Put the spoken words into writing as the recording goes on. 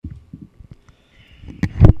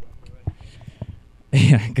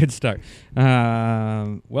Yeah, good start.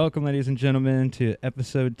 Welcome, ladies and gentlemen, to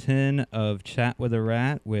episode 10 of Chat with a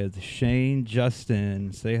Rat with Shane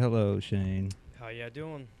Justin. Say hello, Shane. How y'all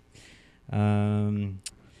doing?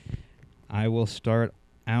 I will start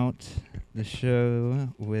out the show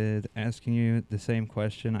with asking you the same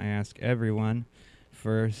question I ask everyone.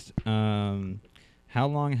 First, how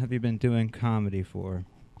long have you been doing comedy for?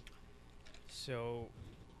 So,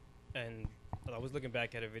 and I was looking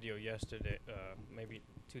back at a video yesterday, maybe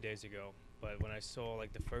 2 days ago. But when I saw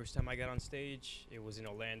like the first time I got on stage, it was in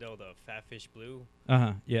Orlando, the Fat Fish Blue.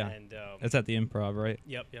 Yeah. And That's at the Improv, right?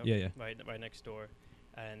 yep. Yeah. Right next door,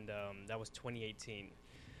 and that was 2018.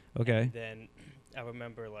 Okay. And then I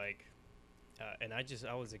remember and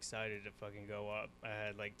I was excited to fucking go up. I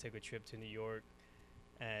had took a trip to New York,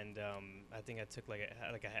 and I think I took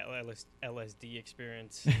a LSD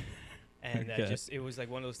experience. And Okay. it was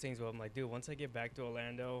like one of those things where I'm like, dude, once I get back to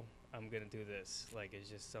Orlando, I'm gonna do this. Like, it's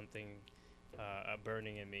just something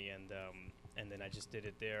burning in me, and then I just did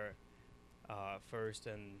it there first,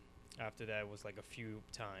 and after that was like a few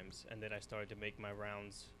times, and then I started to make my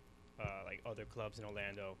rounds, like other clubs in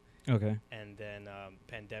Orlando, Okay. and then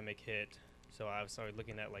pandemic hit, so I started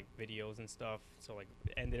looking at like videos and stuff. So like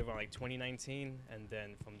it ended around like 2019, and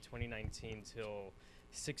then from 2019 till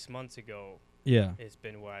 6 months ago. Yeah. It's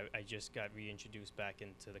been where I just got reintroduced back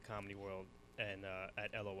into the comedy world and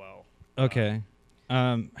at LOL. Okay.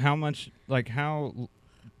 How much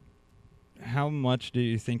how much do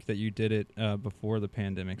you think that you did it before the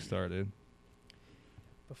pandemic started?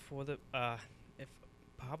 Before if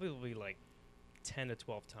probably like 10 to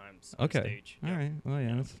 12 times Okay. on stage. All right. Well, yeah,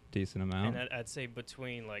 Yeah. that's a decent amount. And I'd say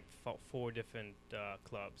between like four different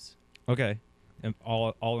clubs, Okay. And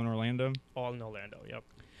all in Orlando? all in Orlando. Yep.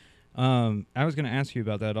 I was going to ask you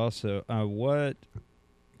about that also.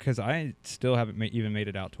 Because I still haven't even made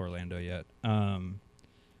it out to Orlando yet.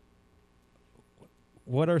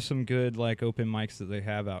 What are some good open mics that they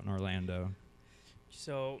have out in Orlando?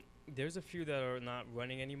 So there's a few that are not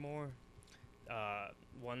running anymore.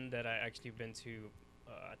 One that I actually been to,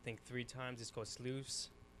 I think 3 times. It's called Sleuth's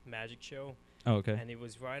Magic Show. Oh, okay. And it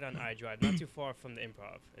was right on iDrive, not too far from the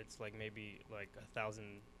Improv. It's like maybe like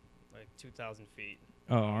 2,000 feet.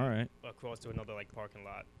 Oh, all right. Across to another parking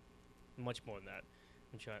lot. Much more than that.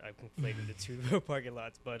 I'm conflating the two parking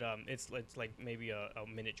lots, but it's like maybe a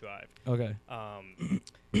minute drive. Okay.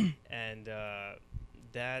 And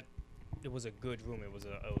that it was a good room. It was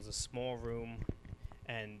a small room,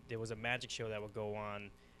 and there was a magic show that would go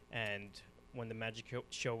on, and when the magic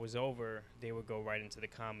show was over, they would go right into the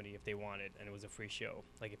comedy if they wanted, and it was a free show.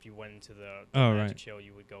 Like if you went into the magic show,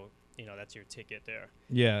 you would go. That's your ticket there.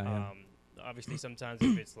 Yeah. Obviously, sometimes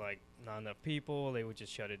if it's like not enough people, they would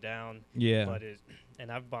just shut it down. Yeah. But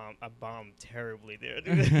I bombed terribly there,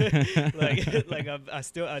 dude.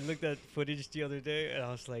 I looked at footage the other day, and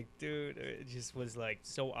I was like, dude, it just was like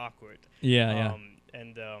so awkward. Yeah.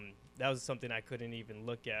 And that was something I couldn't even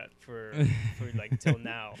look at for like till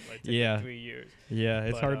now. Like, took Yeah. like 3 years. Yeah,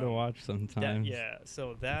 it's But, hard to watch sometimes.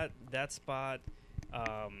 So that spot,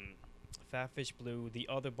 Fat Fish Blue. The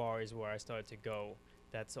other bar is where I started to go.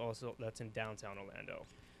 That's in downtown Orlando.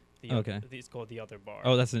 Okay. It's called The Other Bar.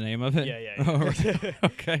 Oh, that's the name of it? Yeah. Oh, right.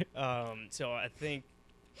 Okay. So I think,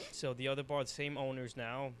 The Other Bar, the same owners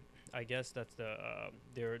now. I guess that's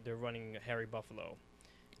they're running Harry Buffalo,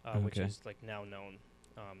 which Okay. is like now known.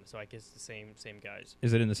 So I guess the same guys.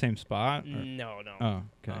 Is it in the same spot? or- No. Oh,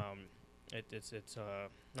 okay. It's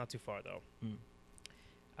not too far though. Mm.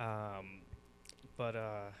 But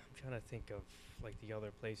I'm trying to think of like the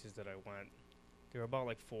other places that I went. There were about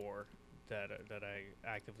like 4 that I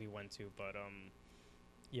actively went to, but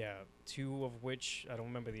 2 of which I don't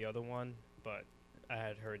remember the other one, but I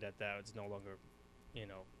had heard that was no longer,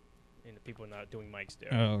 people are not doing mics there.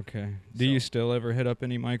 Oh, okay. Do you So- still ever hit up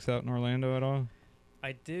any mics out in Orlando at all?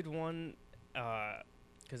 I did one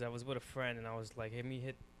because I was with a friend and I was like, hey, me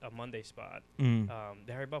hit a Monday spot. Mm.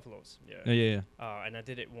 The Harry Buffaloes, Yeah. and I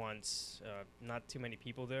did it once. Not too many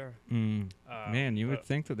people there. Man, you would but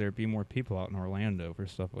think that there'd be more people out in Orlando for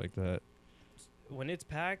stuff like that. when it's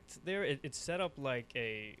packed there, it's set up like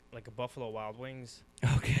a Buffalo Wild Wings.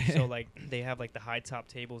 Okay. So like they have like the high top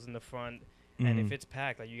tables in the front, and if it's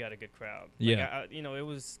packed, like you got a good crowd. Yeah.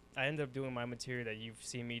 I ended up doing my material that you've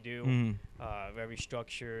seen me do, very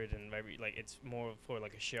structured and very it's more for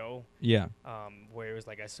like a show. Yeah. Whereas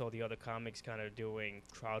like I saw the other comics kind of doing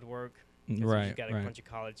crowd work. 'Cause Right. You got a bunch of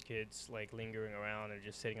college kids like lingering around and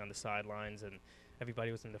just sitting on the sidelines, and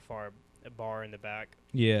everybody was in the far bar in the back.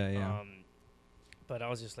 Yeah. but I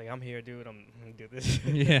was just like, I'm here, dude. I'm gonna do this.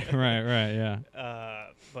 Yeah, right, yeah.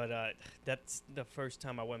 But that's the first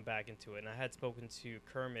time I went back into it, and I had spoken to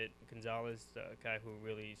Kermit Gonzalez, the guy who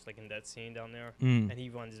really is like in that scene down there, and he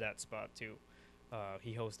runs that spot too.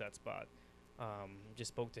 He hosts that spot. Just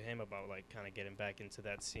spoke to him about like kind of getting back into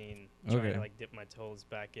that scene, trying to like dip my toes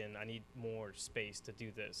back in. I need more space to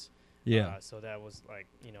do this. Yeah. So that was like,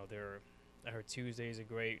 I heard Tuesday is a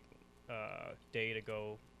great day to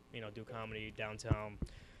go, do comedy downtown,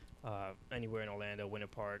 anywhere in Orlando, Winter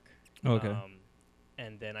Park. Okay.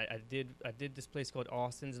 And then I did this place called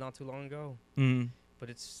Austin's not too long ago, but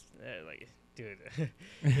it's like, dude,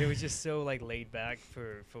 it was just so like laid back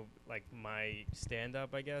for like my stand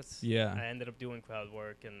up, I guess. Yeah. I ended up doing crowd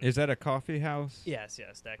work and. Is that a coffee house? Yes,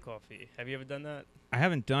 that coffee. Have you ever done that? I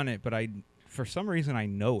haven't done it, but for some reason I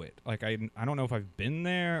know it. Like I don't know if I've been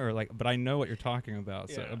there or like, but I know what you're talking about.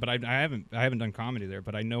 So, Yeah. but I haven't done comedy there,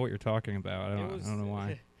 but I know what you're talking about. I don't know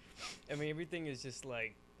why. I mean, everything is just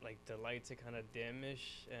like the lights are kind of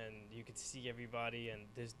dimish, and you could see everybody, and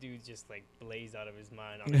this dude just like blazed out of his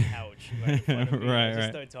mind on the couch right in front of me. I just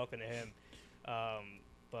started talking to him.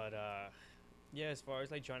 Yeah, as far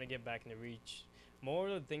as like trying to get back into reach,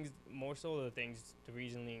 the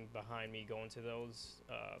reasoning behind me going to those,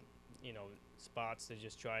 spots to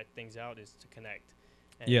just try things out is to connect.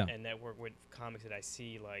 And network with comics that I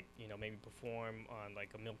see, like, maybe perform on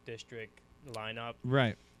like a Milk District lineup.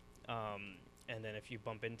 Right. And then if you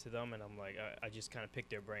bump into them, and I'm like, I just kind of pick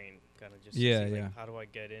their brain, kind of just yeah, see, like, yeah. how do I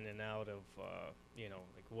get in and out of,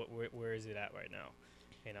 like where is it at right now?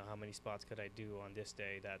 How many spots could I do on this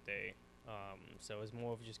day, that day? So it's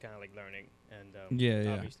more of just kind of like learning, and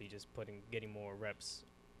obviously just getting more reps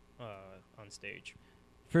on stage.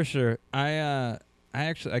 For sure. I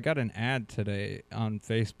got an ad today on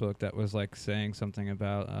Facebook that was like saying something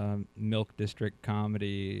about Milk District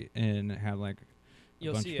comedy, and it had like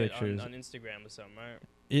You'll bunch see of it pictures. on Instagram or something, right?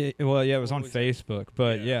 It was on Facebook,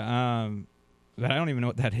 but but I don't even know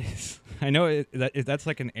what that is. I know that's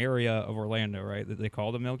like an area of Orlando, right? That they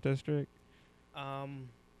call the Milk District.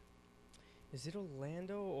 Is it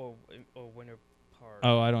Orlando or Winter Park?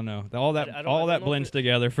 Oh, I don't know. All that blends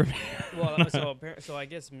together for me. Well, so I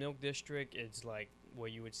guess Milk District is like where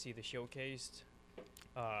you would see the showcased.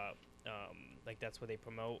 Like that's where they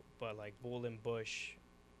promote, but like Bull and Bush,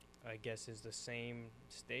 I guess, is the same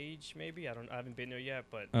stage. Maybe I haven't been there yet,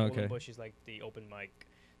 but Bull and Bush is like the open mic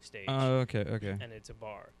stage. Oh, okay. And it's a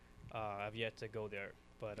bar. I've yet to go there,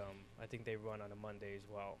 but I think they run on a Monday as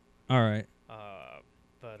well. All right.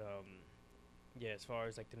 Yeah, as far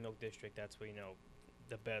as like the Milk District, that's where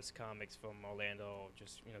the best comics from Orlando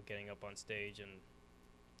just getting up on stage, and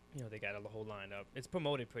they got a whole lineup. It's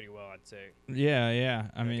promoted pretty well, I'd say. Yeah.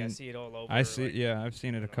 I mean, I see it all over. I've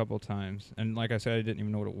seen it a couple times, and like I said, I didn't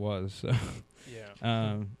even know what it was. So.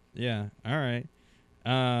 Yeah. Yeah. All right.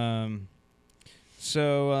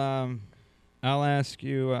 So I'll ask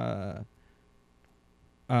you.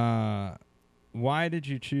 Why did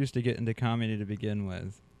you choose to get into comedy to begin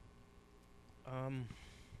with?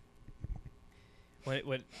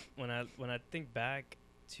 When I think back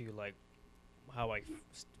to like how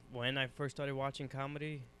when I first started watching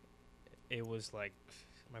comedy, it was like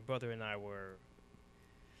my brother and I had to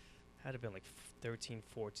have been like 13,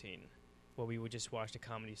 14, where we would just watch the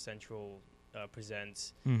Comedy Central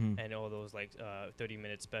presents and all those like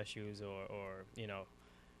 30-minute specials or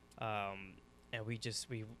and we just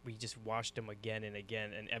watched them again and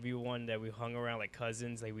again, and everyone that we hung around like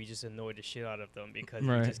cousins, like we just annoyed the shit out of them because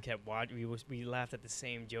we just kept watching. We laughed at the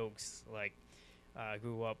same jokes. Like I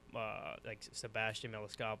grew up like Sebastian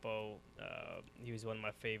Maniscalco. He was one of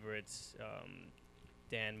my favorites.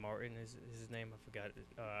 Dan Martin is his name. I forgot.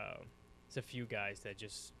 It's a few guys that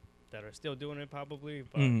are still doing it probably,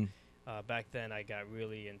 but back then I got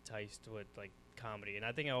really enticed with like comedy, and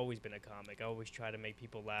I think I've always been a comic. I always try to make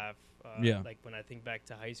people laugh. Like when I think back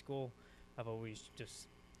to high school, I've always just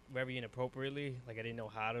very inappropriately, like I didn't know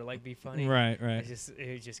how to like be funny. Right.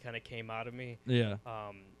 It just kind of came out of me. Yeah.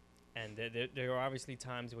 And there are obviously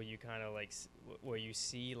times where you kind of like where you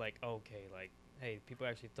see like, okay, like, hey, people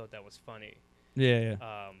actually thought that was funny.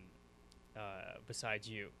 Yeah. Besides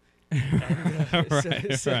you.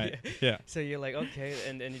 Right. Yeah. So you're like, okay,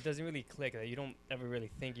 and it doesn't really click. Like, you don't ever really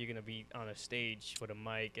think you're gonna be on a stage with a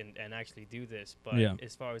mic and actually do this. But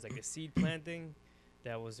as far as like the seed planting,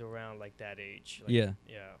 that was around like that age. Like, yeah.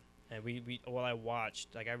 And while I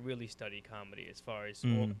watched, like I really studied comedy. As far as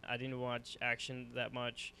I didn't watch action that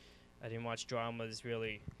much. I didn't watch dramas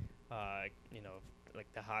really. Like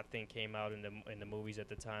the hot thing came out in the movies at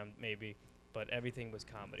the time maybe, but everything was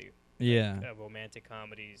comedy. Yeah. Like, romantic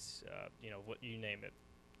comedies, what you name it.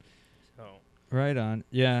 So. Right on.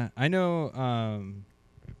 Yeah, I know.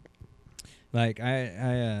 Like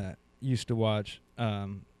I used to watch a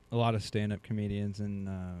lot of stand-up comedians, and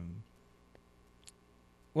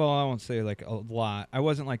well, I won't say like a lot. I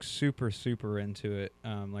wasn't like super into it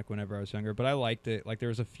like whenever I was younger, but I liked it. Like there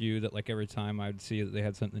was a few that like every time I'd see that they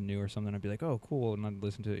had something new or something, I'd be like, oh, cool, and I'd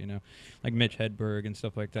listen to it. Like Mitch Hedberg and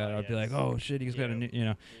stuff like that. I'd be like, Yes. oh shit, he's got a Yeah, new, we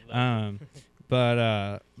love Um, him.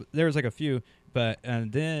 but there was like a few, but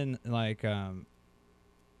and then like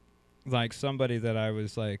somebody that I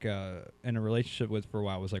was like in a relationship with for a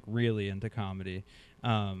while was like really into comedy,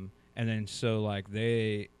 and then so like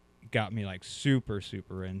they got me like super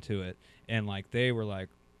into it, and like they were like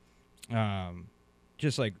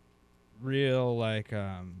just like real like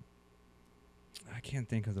I can't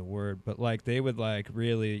think of the word, but like they would like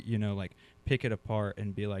really like pick it apart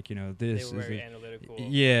and be like They this were is very the analytical of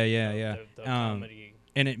yeah, like yeah, yeah. the comedy.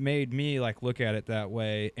 And it made me like look at it that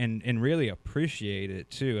way and really appreciate it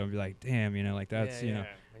too. I'd be like, damn, like Yeah, that's yeah.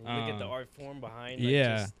 And you look at the um, art form behind like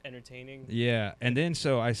yeah, just entertaining. yeah. And then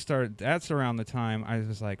so I started. That's around the time I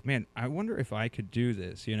was like, man, I wonder if I could do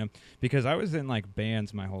this, because I was in like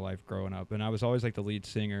bands my whole life growing up, and I was always like the lead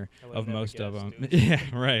singer I would of never most of guess, them. dude. Yeah,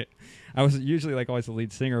 right. I was usually like always the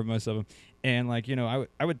lead singer of most of them, and like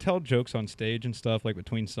I would tell jokes on stage and stuff like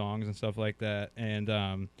between songs and stuff like that, and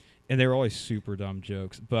they were always super dumb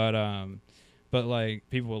jokes, but like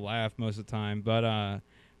people would laugh most of the time, but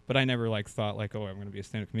I never like thought like, oh, I'm gonna be a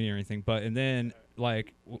stand-up comedian or anything. But and then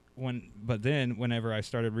like whenever I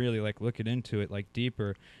started really like looking into it like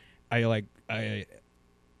deeper, I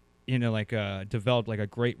developed like a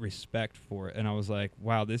great respect for it, and I was like,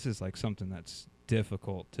 wow, this is like something that's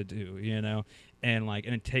difficult to do, and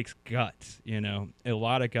it takes guts, a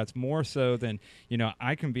lot of guts, more so than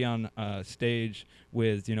I can be on a stage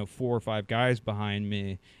with 4 or 5 guys behind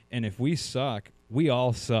me, and if we suck, we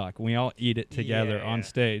all suck, we all eat it together Yeah, on yeah.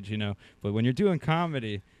 stage, but when you're doing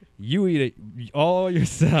comedy, you eat it all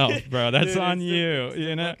yourself, bro. That's Dude, on it's you,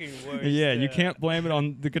 the fucking worst. yeah, you can't blame it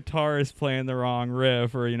on the guitarist playing the wrong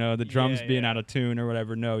riff or the drums Yeah, being yeah. out of tune or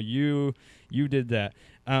whatever. No, you did that.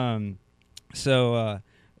 So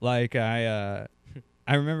like I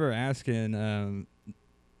remember asking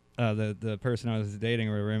the person I was dating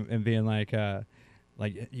or whatever, and being like,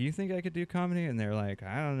 you think I could do comedy? And they're like,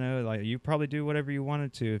 I don't know. Like, you probably do whatever you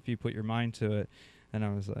wanted to if you put your mind to it. And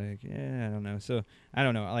I was like, yeah, I don't know. So I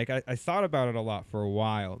don't know. Like, I thought about it a lot for a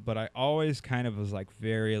while, but I always kind of was like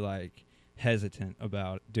very like hesitant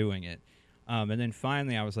about doing it. And then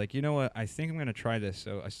finally, I was like, you know what? I think I'm gonna try this.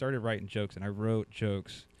 So I started writing jokes, and I wrote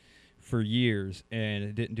jokes for years,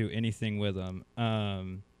 and didn't do anything with them.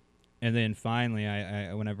 And then finally,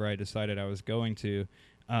 I whenever I decided I was going to,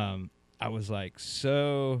 I was like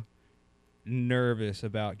so nervous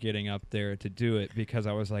about getting up there to do it because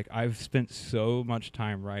I was like, I've spent so much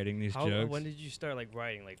time writing these jokes. When did you start like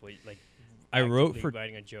writing? Like I wrote actively for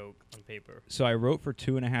writing a joke on paper. so I wrote for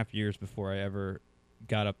 2.5 years before I ever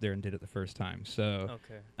got up there and did it the first time. So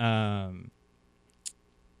Okay.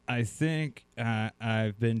 I think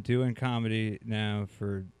I've been doing comedy now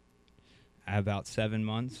for about 7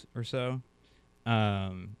 months or so.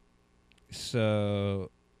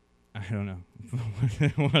 So I don't know,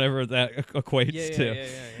 whatever that equates Yeah, to. yeah,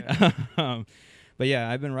 yeah, yeah. But yeah,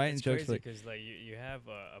 I've been writing It's jokes crazy like because like you have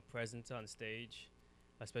a presence on stage,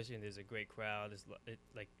 especially when there's a great crowd.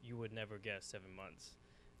 Like you would never guess 7 months.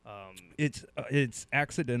 it's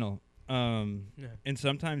accidental. Yeah. And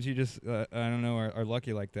sometimes you just I don't know are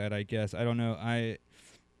lucky like that. I guess I don't know. I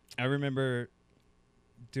remember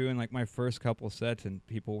doing like my first couple sets, and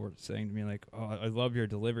people were saying to me like, "Oh, I love your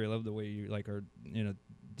delivery. I love the way you like are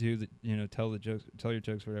do the tell the jokes, tell your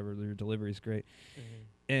jokes, whatever. Your delivery's great." Mhm.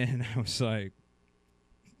 And I was like,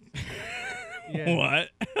 Yeah. what?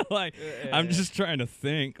 Like, I'm Yeah. just trying to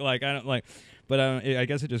think. Like, I don't like, but I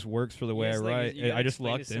guess it just works for the way Yeah, I it's like write. you gotta I just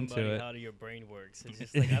explain lucked to into somebody it. how your brain works. It's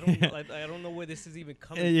just like I don't know where this is even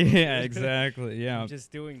coming from. Yeah, dude. exactly. Yeah, I'm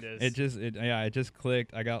just doing this. it just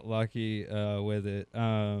clicked. I got lucky with it.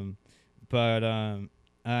 But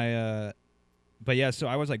I but yeah, so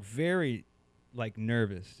I was like very like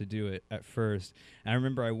nervous to do it at first. And I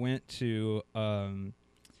remember I went to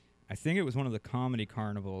I think it was one of the comedy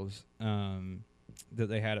carnivals that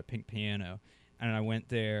they had at Pink Piano, and I went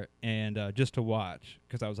there and just to watch,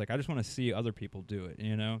 because I was like, I just want to see other people do it,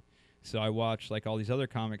 So I watched like all these other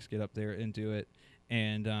comics get up there and do it,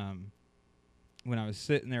 and when I was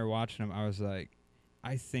sitting there watching them, I was like,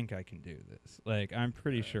 I think I can do this. Like, I'm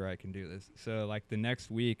pretty sure I can do this. So like the next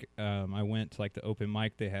week, I went to like the open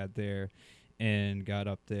mic they had there, and got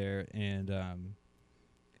up there and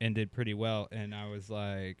did pretty well. And I was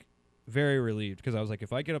like very relieved because I was like,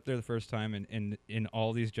 if I get up there the first time and in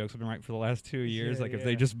all these jokes I've been writing for the last 2 years, Yeah, like if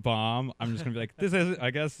they yeah. just bomb, I'm just gonna be like, this isn't.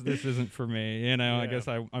 I guess this isn't for me. You know, I Yeah. guess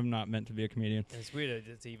I'm not meant to be a comedian. And it's weird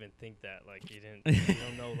to even think that, like, you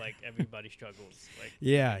don't know, like, everybody struggles. Like,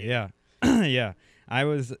 Yeah, you yeah, yeah. I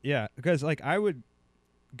was, yeah, because like I would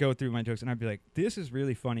go through my jokes and I'd be like, this is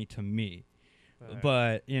really funny to me. Right.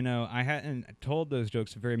 But, you know, I hadn't told those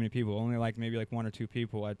jokes to very many people, only like maybe like one or two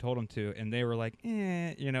people I told them to, and they were like,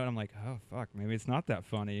 you know, and I'm like, oh, fuck, maybe it's not that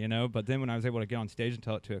funny, you know? But then when I was able to get on stage and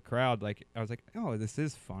tell it to a crowd, like, I was like, oh, this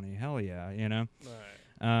is funny, hell yeah, you know?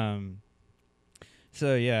 Right.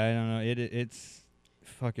 So, yeah, I don't know, it's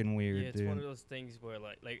fucking weird, Yeah, it's dude. one of those things where,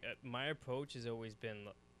 like my approach has always been,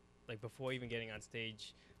 like, before even getting on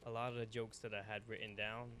stage, a lot of the jokes that I had written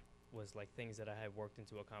down was, like, things that I had worked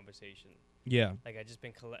into a conversation. Yeah. Like, I just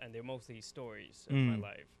been and they're mostly stories of my Mm.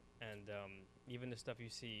 life. And even the stuff you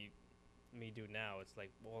see me do now, it's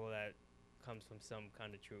like all of that comes from some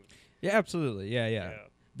kind of truth. Yeah, absolutely, yeah.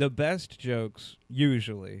 The best jokes,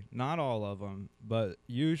 usually, not all of them, but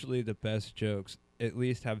usually the best jokes at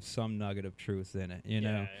least have some nugget of truth in it, you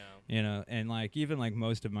know? Yeah. You know, and like even like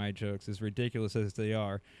most of my jokes, as ridiculous as they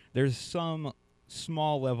are, there's some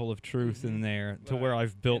small level of truth in there to where Right.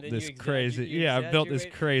 I've built And then this you crazy, you I've built this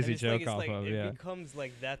exaggerate, crazy and it's joke like, off of, it yeah. becomes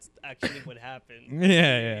like that's actually what happened.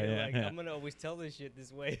 Yeah, Like, yeah. I'm gonna always tell this shit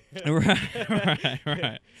this way.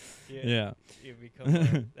 right. Yeah. It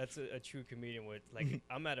becomes that's a true comedian with, like,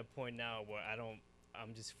 I'm at a point now where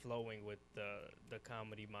I'm just flowing with the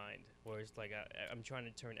comedy mind, where it's like I'm trying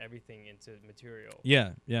to turn everything into material.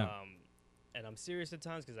 Yeah. And I'm serious at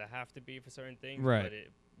times because I have to be for certain things. Right.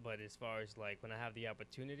 But as far as, like, when I have the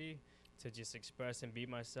opportunity to just express and be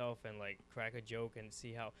myself and, like, crack a joke and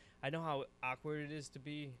see how I know how awkward it is to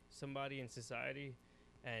be somebody in society,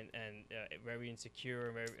 and very insecure,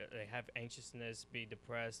 and very have anxiousness, be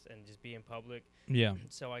depressed, and just be in public. Yeah.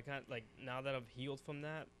 So I can't, like, now that I've healed from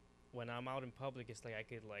that, when I'm out in public, it's like I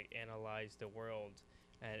could, like, analyze the world,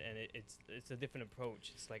 and it's a different approach.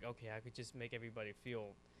 It's like, okay, I could just make everybody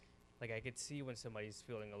feel. Like, I could see when somebody's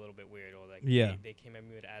feeling a little bit weird, or, like, Yeah. they came at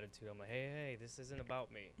me with attitude. I'm like, hey, this isn't about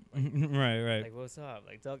me. Like, right. like, what's up?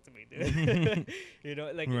 Like, talk to me, dude. You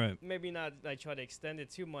know, like, Right. maybe not, like, try to extend it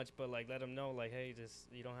too much, but, like, let them know, like, hey,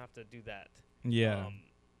 you don't have to do that. Yeah.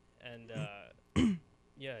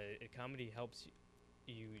 Comedy helps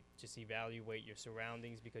you just evaluate your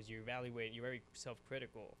surroundings, because you're very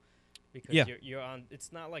self-critical, because Yeah. you're on.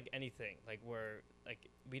 It's not like anything like where, like,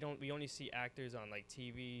 we only see actors on, like,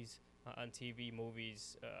 on TV,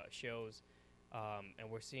 movies, shows, and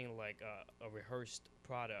we're seeing, like, a rehearsed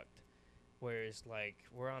product, whereas, like,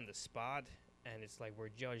 we're on the spot, and it's like we're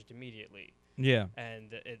judged immediately, Yeah.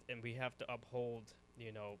 and we have to uphold,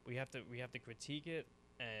 you know, we have to critique it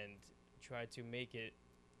and try to make it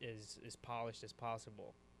as polished as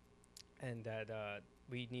possible, and that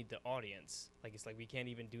we need the audience. Like, it's like we can't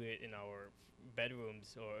even do it in our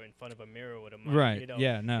bedrooms or in front of a mirror with a mic. Right. You know?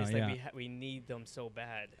 Yeah. No. It's Yeah. like we need them so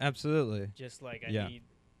bad. Absolutely. Just like I Yeah. need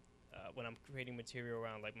when I'm creating material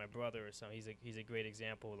around, like, my brother or something. He's a great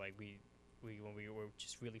example. Like, when we were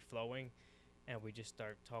just really flowing, and we just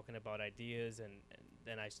start talking about ideas, and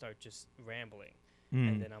then I start just rambling.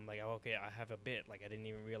 And then I'm like, oh, okay, I have a bit. Like, I didn't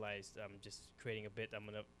even realize I'm just creating a bit I'm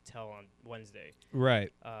gonna tell on Wednesday.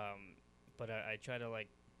 Right. But I try to, like,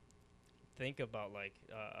 think about, like,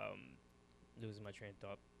 losing my train of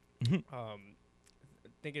thought.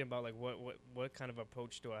 Thinking about, like, what kind of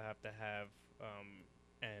approach do I have to have,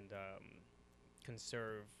 and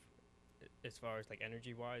conserve as far as, like,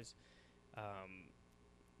 energy wise.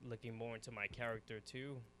 Looking more into my character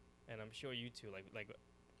too, and I'm sure you too. Like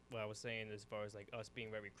what I was saying, as far as, like, us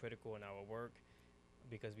being very critical in our work,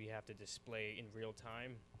 because we have to display in real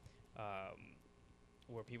time,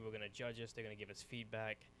 where people are gonna judge us, they're gonna give us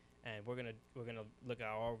feedback, and we're gonna look at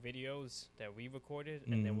our videos that we recorded,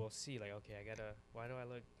 and then we'll see, like, okay, why do I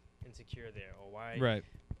look insecure there, or why? Right.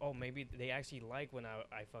 Oh, maybe they actually like when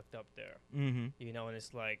I fucked up there. You know, and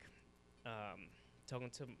it's like, talking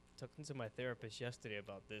to my therapist yesterday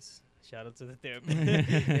about this. Shout out to the therapist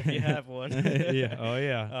if you have one. Yeah. Oh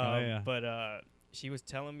yeah. But she was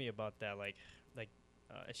telling me about that, like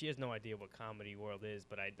she has no idea what comedy world is,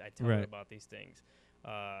 but I tell her Right. about these things,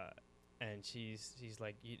 and she's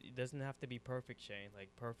like, it doesn't have to be perfect, Shane. Like,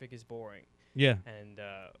 perfect is boring. Yeah. And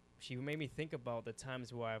she made me think about the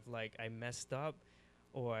times where I messed up,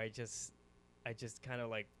 or I just kind of,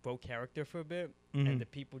 like, broke character for a bit, and the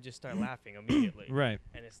people just start laughing immediately. Right.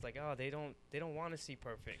 And it's like, oh, they don't want to see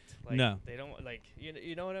perfect. Like, No. they don't, like,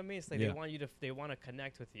 you know what I mean? It's like Yeah. they want to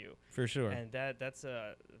connect with you. For sure. And that's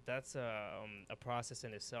a process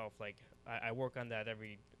in itself. Like, I work on that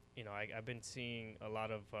I've been seeing a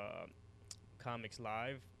lot of comics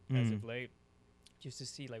live as Mhm. of late, just to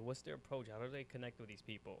see like what's their approach. How do they connect with these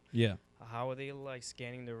people? Yeah. How are they like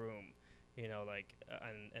scanning the room? And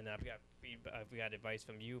I've got feedback. I've got advice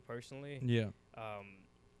from you personally. Yeah. Um,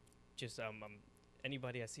 just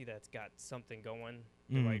anybody I see that's got something going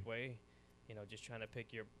the Mhm. right way, just trying to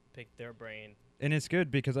pick their brain. And it's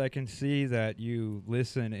good because I can see that you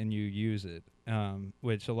listen and you use it,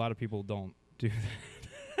 which a lot of people don't do.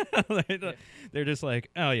 Yeah. They're just like,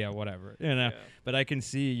 oh yeah, whatever, you know. Yeah. But I can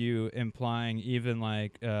see you implying, even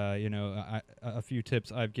like, a few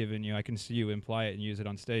tips I've given you. I can see you imply it and use it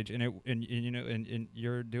on stage, and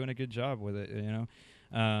you're doing a good job with it,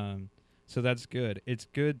 so that's good. It's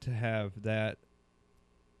good to have that,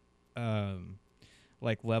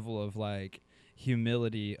 like level of like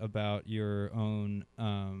humility about your own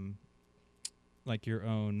like your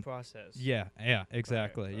own Process. yeah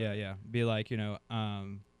exactly right. yeah be like,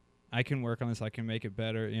 I can work on this, I can make it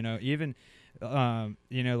better, even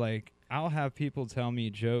like I'll have people tell me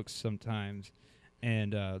jokes sometimes,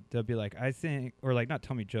 and they'll be like, I think, or like not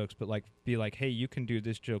tell me jokes, but like be like, hey, you can do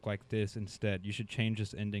this joke like this instead, you should change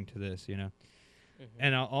this ending to this,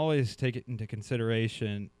 and I'll always take it into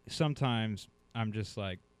consideration. Sometimes I'm just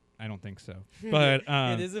like, I don't think so. But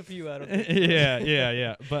there's a few I don't think so.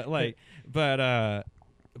 yeah. But like,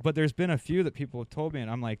 but there's been a few that people have told me,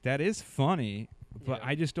 and I'm like, that is funny, but Yeah.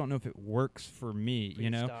 I just don't know if it works for me, For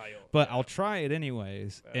your style. But Yeah. I'll try it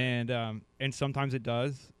anyways, Right. and sometimes it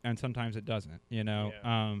does, and sometimes it doesn't,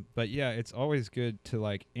 Yeah. But yeah, it's always good to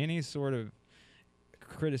like any sort of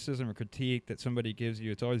criticism or critique that somebody gives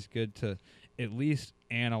you. It's always good to at least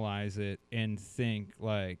analyze it and think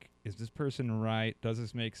like, is this person right? Does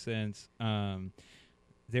this make sense?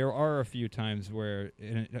 There are a few times where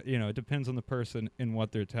it depends on the person and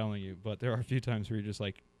what they're telling you, but there are a few times where you're just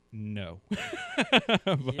like, no.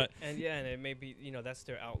 But and it may be that's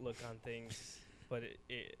their outlook on things, but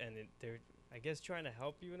they're I guess trying to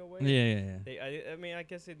help you in a way. yeah. I mean, I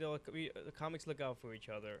guess the comics look out for each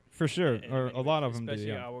other. For sure, in or many a lot ways, of them do.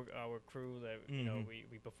 especially Yeah. our crew that Mhm.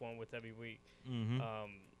 we perform with every week. Mm-hmm.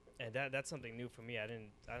 And that's something new for me. I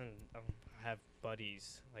don't have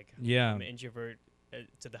buddies. Like, Yeah. I'm an introvert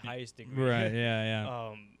to the highest degree. Right.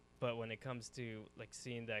 Yeah. But when it comes to like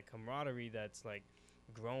seeing that camaraderie that's like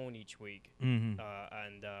grown each week, Mm-hmm.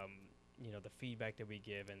 and the feedback that we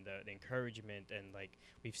give and the encouragement, and like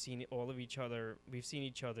we've seen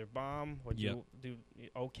each other bomb or Yep. do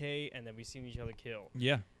okay, and then we've seen each other kill,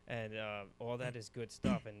 Yeah. and all that is good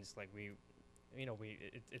stuff. And it's like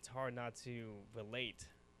it's hard not to relate.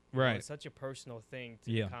 Right. It's such a personal thing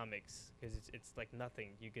to Yeah. comics because it's like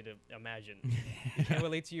nothing you could imagine. You can't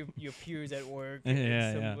relate to your peers at work.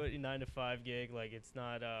 Yeah, Some yeah. 9 to 5 gig. Like, it's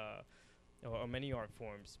not or many art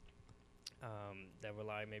forms that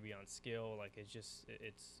rely maybe on skill. Like, it's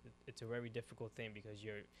a very difficult thing because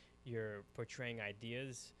you're portraying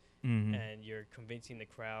ideas Mm-hmm. and you're convincing the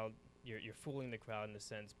crowd. You're fooling the crowd in a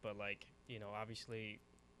sense, but like obviously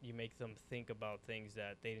you make them think about things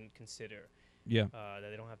that they didn't consider. Yeah. That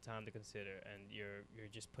they don't have time to consider, and you're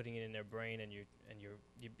just putting it in their brain, and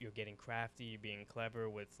you're getting crafty, you're being clever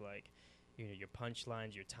with like, your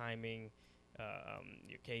punchlines, your timing,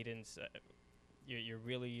 your cadence. You're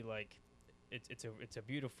really like, it's a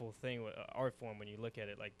beautiful thing, art form when you look at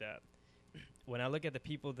it like that. When I look at the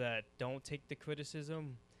people that don't take the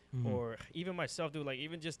criticism, Mhm. or even myself, dude, like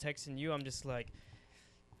even just texting you, I'm just like.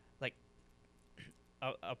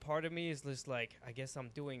 A part of me is just like, I guess I'm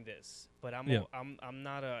doing this, but I'm Yeah. I'm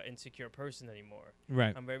not a insecure person anymore.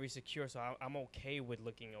 Right. I'm very secure, so I'm okay with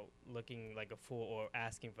looking like a fool or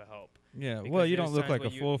asking for help. Yeah. because Well, you there's don't look times like where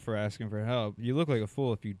a you- fool for asking for help. You look like a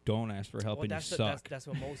fool if you don't ask for help Well, and you that's suck. that's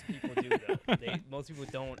what most people do though. Most people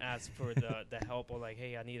don't ask for the help, or like,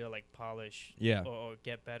 hey, I need to like polish Yeah. or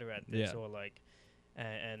get better at this, Yeah. or like,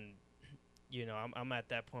 and I'm at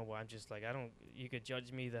that point where I'm just like, you could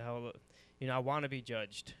judge me the hell. I want to be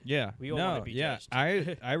judged. Yeah. We all no, wanna be yeah.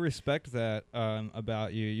 judged. I respect that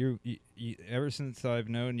about you. You ever since I've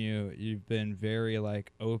known you, you've been very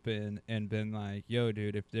like open and been like, "Yo,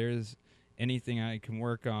 dude, if there's anything I can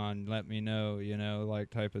work on, let me know." Like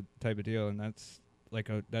type of deal, and that's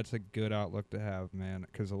a good outlook to have, man.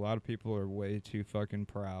 Because a lot of people are way too fucking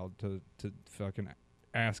proud to fucking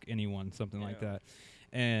ask anyone something like Yeah. that,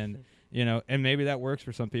 and. And maybe that works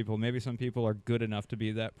for some people. Maybe some people are good enough to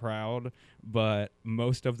be that proud, but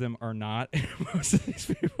most of them are not. Most of these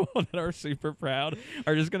people that are super proud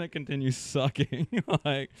are just gonna continue sucking.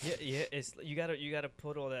 Like, Yeah. It's you gotta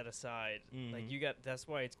put all that aside. Like Mhm. that's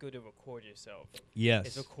why it's good to record yourself. yes,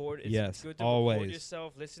 It's yes, good to always. record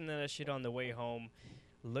yourself. Listen to that shit on the way home.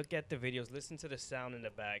 look at the videos, listen to the sound in the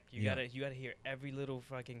back. You Yeah. gotta hear every little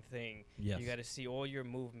fucking thing. Yes. You gotta see all your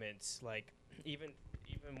movements. Like even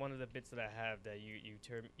one of the bits that I have that you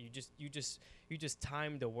just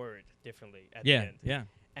time the word differently at the Yeah. end. Yeah.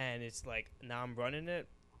 And it's like now I'm running it,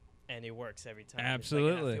 and it works every time. It's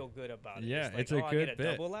Absolutely. like, and I feel good about it. Yeah, it's, like, it's a I good get a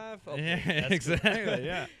bit. double laugh. Okay, Yeah, that's good. exactly.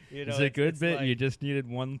 Yeah. You know, It's a good it's bit. like- You just needed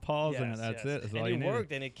one pause, and Yes, that's yes. it. That's and all it you needed.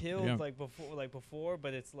 worked, and it killed Yeah. like before.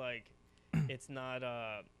 But it's like, it's not.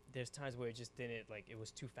 There's times where it just didn't, like, it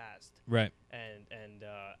was too fast, Right. and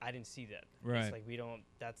I didn't see that. Right. It's like we don't.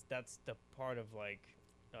 That's the part of like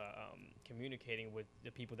communicating with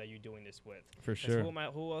the people that you're doing this with. For 'Cause sure.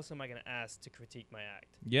 Who else am I gonna ask to critique my act?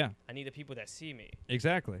 Yeah. I need the people that see me.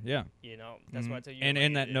 Exactly. Yeah. You know, that's why I Mhm. tell you.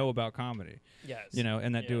 And that know about comedy. Yes. You know,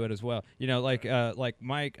 and that do Yeah. it as well. You know, like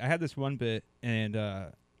Mike. I had this one bit, and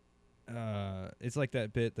it's like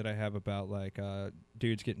that bit that I have about like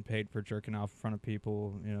dudes getting paid for jerking off in front of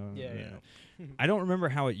people. You know. Yeah, yeah. I don't remember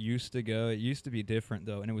how it used to go. It used to be different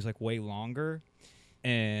though, and it was like way longer.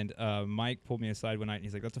 And Mike pulled me aside one night, and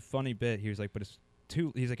he's like, "That's a funny bit." He was like, "But it's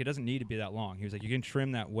too." He's like, "It doesn't need to be that long." He was like, "You can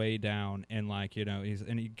trim that way down," and like, you know,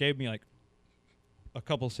 and he gave me like a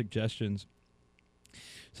couple suggestions.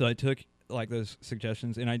 So I took like those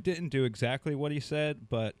suggestions, and I didn't do exactly what he said,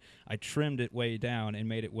 but I trimmed it way down and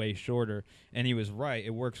made it way shorter. And he was right;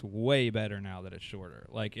 it works way better now that it's shorter.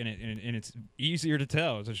 Like, and it's easier to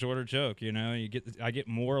tell. It's a shorter joke, you know. I get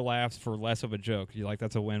more laughs for less of a joke. You like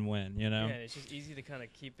that's a win-win, you know. Yeah, it's just easy to kind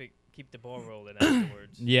of keep the ball rolling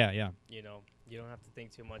afterwards. Yeah, yeah, You know, you don't have to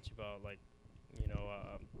think too much about like, you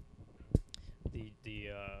know,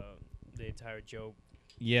 the entire joke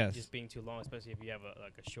yes. just being too long, especially if you have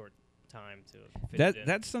a short time to fit it in.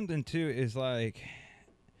 That's something too. Is like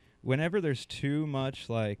whenever there's too much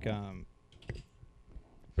like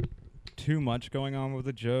too much going on with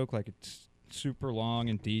a joke, like it's super long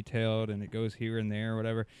and detailed, and it goes here and there, or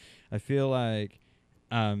whatever. I feel like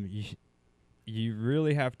you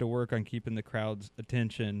really have to work on keeping the crowd's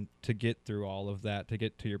attention to get through all of that, to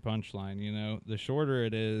get to your punchline. You know, the shorter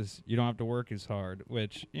it is, you don't have to work as hard,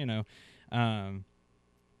 which, you know,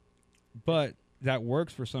 but that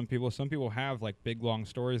works for some people. Some people have like big long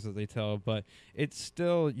stories that they tell, but it's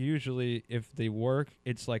still usually, if they work,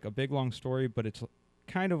 it's like a big long story, but it's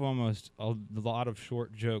kind of almost a lot of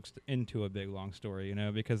short jokes into a big long story, you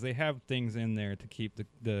know, because they have things in there to keep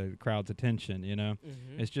the crowd's attention, you know.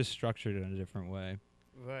 It's just structured in a different way.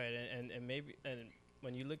 Right, and maybe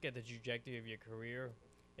when you look at the trajectory of your career,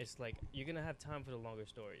 it's like you're gonna have time for the longer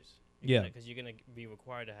stories. Yeah. Because you're gonna be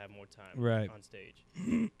required to have more time Right. on stage.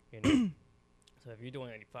 You know. So if you're doing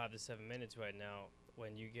like 5 to 7 minutes right now,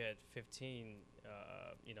 when you get 15,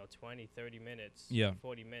 20, 30 minutes, Yeah.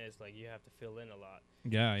 40 minutes, like you have to fill in a lot.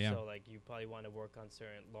 Yeah, yeah. So like you probably want to work on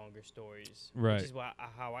certain longer stories. Right. Which is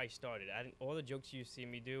how I started. All the jokes you see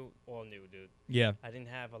me do, all new, dude. Yeah. I didn't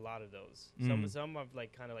have a lot of those. Mm. Some I've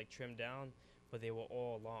like kind of like trimmed down, but they were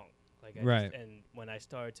all long. Like Right. And when I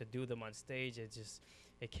started to do them on stage,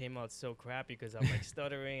 it came out so crappy because I'm like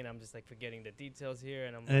stuttering and I'm just like forgetting the details here,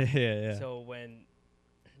 and I'm like, yeah. so when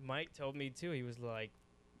Mike told me too, he was like,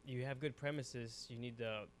 "You have good premises. You need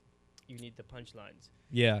the punchlines.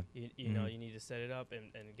 Yeah. You know, you need to set it up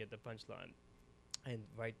and get the punchline." And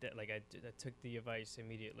right there, like I took the advice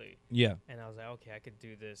immediately, Yeah. and I was like, "Okay, I could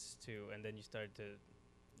do this too." And then you started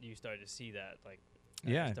to see that, like.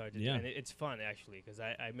 Yeah, And it's fun actually because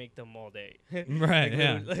I make them all day. Right.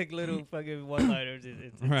 Yeah. Like little fucking one-liners.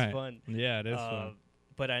 It's Right. fun. Yeah, it is fun.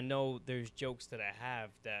 But I know there's jokes that I have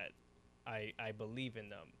that I believe in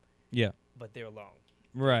them. Yeah. But they're long.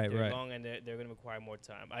 Right. They're Right. long and they're going to require more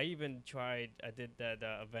time. I did that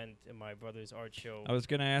event in my brother's art show. I was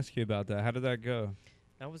gonna ask you about that. How did that go?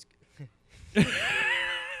 That was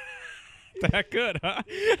That good, huh?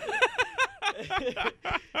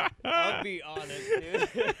 I'll be honest, dude.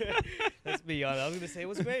 Let's be honest. I was gonna say it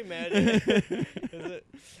was great, man.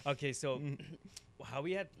 Okay, so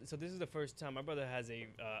this is the first time my brother has a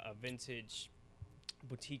vintage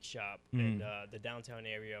boutique shop in the downtown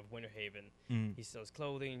area of Winter Haven. He sells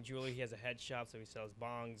clothing, jewelry. He has a head shop, so he sells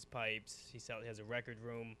bongs, pipes. He has a record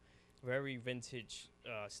room, very vintage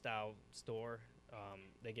style store.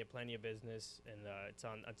 They get plenty of business, and it's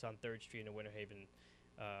on 3rd Street in the Winter Haven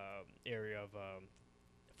area of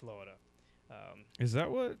Florida. Is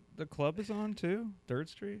that what the club is on too? 3rd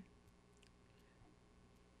Street?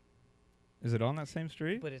 Is it on that same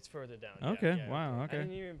street? But it's further down. Okay, Yeah, wow, okay. I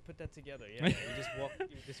didn't even put that together. Yeah, you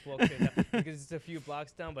just walk there down, because it's a few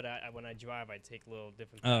blocks down. But when I drive, I take little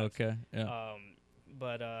different paths. Oh, okay.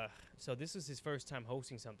 Yeah. So this was his first time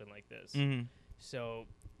hosting something like this. Mm-hmm. So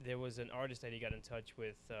there was an artist that he got in touch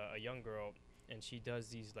with, a young girl, and she does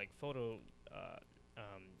these like photo.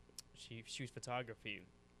 She shoots photography.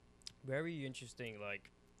 Very interesting, like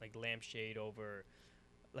lampshade over,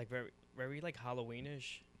 like very like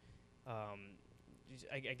Halloweenish. Um,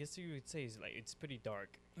 I guess you would say it's pretty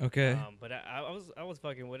dark. Okay. But I was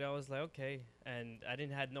fucking with it. I was like, okay, and I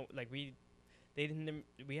didn't had no like we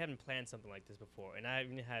hadn't planned something like this before, and I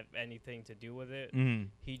didn't have anything to do with it. Mm.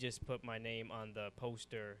 He just put my name on the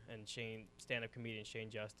poster, and stand-up comedian Shane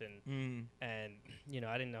Justin, Mm. and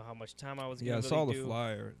I didn't know how much time I was gonna Yeah, I really saw the do.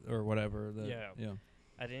 flyer or whatever. Yeah. Yeah.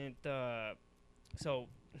 I didn't. So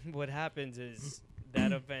what happens is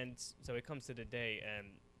that event. So it comes to the day, and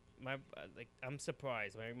I'm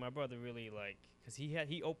surprised. My brother really because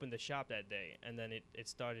he opened the shop that day, and then it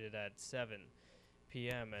started at 7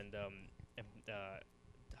 p.m. and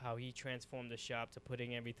how he transformed the shop to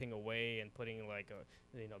putting everything away and putting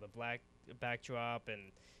the black backdrop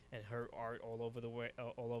and her art all over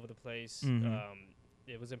all over the place. Mhm.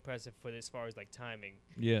 It was impressive for as far as like timing.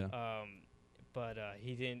 Yeah. But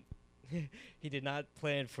he didn't. He did not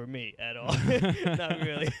plan for me at all. Not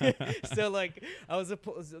really. So like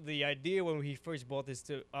the idea when he first brought this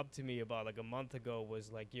up to me about like a month ago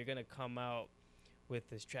was like, you're gonna come out with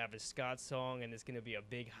this Travis Scott song and it's gonna be a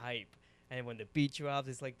big hype. And when the beat drops,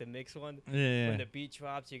 it's like the mix one. Yeah. When the beat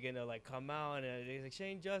drops, you're gonna like come out and it's like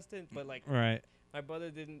Shane Justin. But like Right. my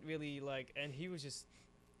brother didn't really and he was just,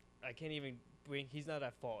 I can't even bring. He's not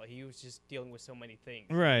at fault. He was just dealing with so many things.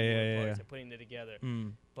 Right. moving Yeah. parts Yeah. and putting it together.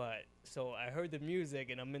 Mm. But so I heard the music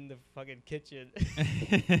and I'm in the fucking kitchen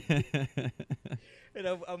and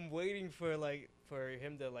I'm waiting for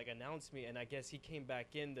him to like announce me, and I guess he came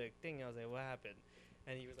back in the thing. I was like, what happened?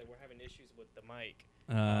 And he was like, we're having issues with the mic,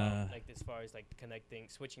 like as far as like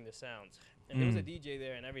switching the sounds. And there was a DJ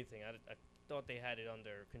there and everything. I thought they had it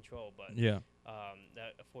under control, but Yeah.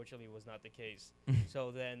 that unfortunately was not the case.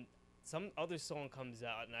 So then some other song comes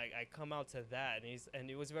out, and I come out to that, and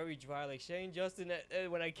it was very dry, like Shane Justin.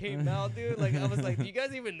 When I came out, dude, like I was like, do you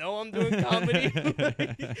guys even know I'm doing comedy?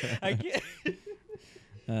 I can't.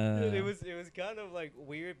 Dude, it was kind of like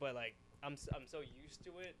weird, but like I'm so used to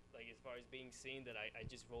it, like as far as being seen, that I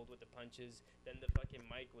just rolled with the punches. Then the fucking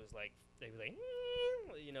mic was like, they were like,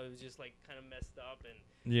 it was just like kind of messed up, and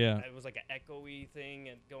Yeah. it was like an echoey thing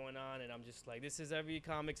and going on, and I'm just like, this is every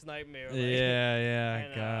comic's nightmare. Like, Yeah. Yeah.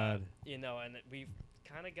 and, God. and we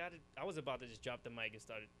kind of got it. I was about to just drop the mic and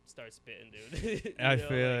start spitting, dude. I feel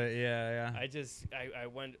it. Yeah. Yeah. I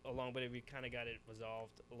went along with it. We kind of got it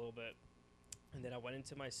resolved a little bit, and then I went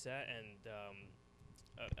into my set, and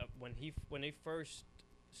when they first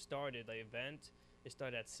started the event, it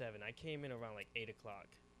started at 7. I came in around like 8 o'clock,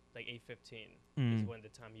 like 8:15 is when the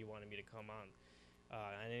time he wanted me to come on.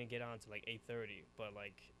 I didn't get on till like 8:30, but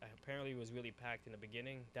like apparently it was really packed in the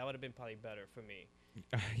beginning. That would have been probably better for me.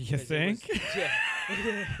 You think? Yeah.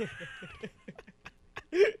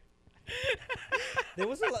 There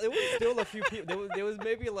was still a few people. There was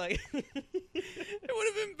maybe like. It would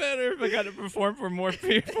have been better if I got to perform for more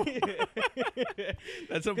people.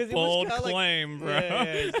 That's a bold claim, bro. Yeah,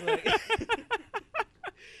 it's like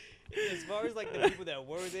as far as like the people that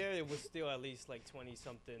were there, it was still at least like 20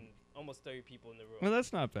 something, almost 30 people in the room. Well,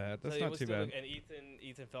 that's not bad. That's So it not was too still, bad. And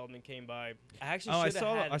Ethan Feldman came by. I actually Oh, I should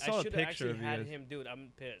saw have a picture actually of you had guys. him, dude. I'm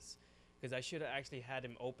pissed because I should have actually had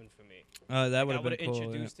him open for me. That would I have would been have cool.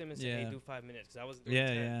 introduced him and said, yeah. "Hey, do 5 minutes," because I wasn't doing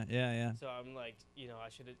Yeah. 10. Yeah. So I'm like, I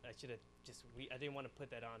should have just I didn't want to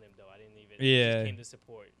put that on him though. I didn't even. Yeah. Just came to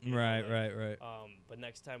support. Right. But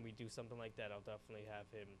next time we do something like that, I'll definitely have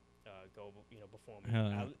him go, perform.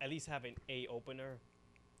 Hell At least having a opener.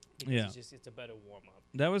 Yeah. Because it's a better warm up.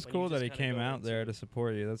 That was When you cool that just he kinda came go out there into- to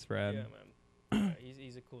support you. That's rad. Yeah, man.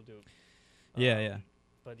 He's a cool dude. Yeah.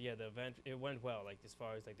 But yeah, the event, it went well. Like as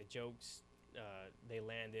far as like the jokes, they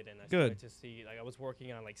landed, and I Good. started to see, like I was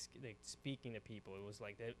working on like speaking to people. It was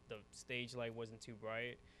like the stage light wasn't too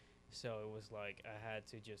bright, so it was like I had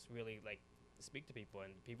to just really like speak to people,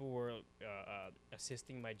 and people were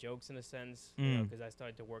assisting my jokes in a sense, because I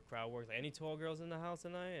started to work crowd work. Like any tall girls in the house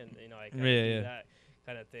tonight, and I kind of do that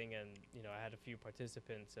kind of thing, and I had a few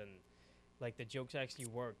participants, and like the jokes actually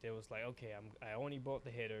worked. It was like, okay, I only brought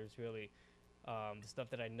the hitters really. The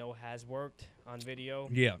stuff that I know has worked on video,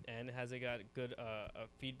 and has got good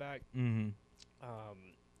feedback. Mm-hmm.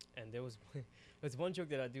 And there was there's one joke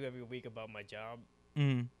that I do every week about my job,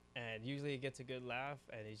 Mm-hmm. and usually it gets a good laugh,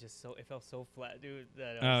 and it felt so flat, dude.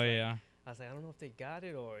 That I was like, I don't know if they got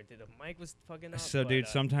it or did the mic was fucking up. So, dude,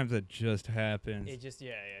 sometimes it just happens. it just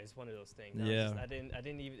it's one of those things. I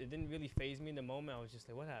didn't even, it didn't really phase me in the moment. I was just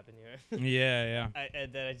like, what happened here? Yeah.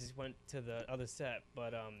 And then I just went to the other set,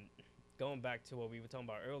 but going back to what we were talking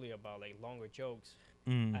about earlier about like longer jokes,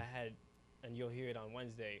 I had and you'll hear it on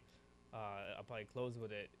Wednesday. I'll probably close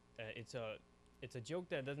with it. It's a joke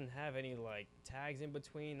that doesn't have any like tags in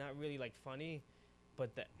between. Not really like funny, but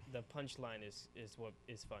the punchline is what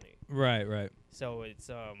is funny. Right, right. So it's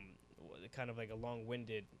kind of like a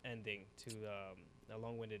long-winded ending to a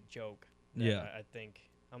long-winded joke. That Yeah. I think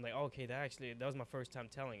I'm like, okay, that was my first time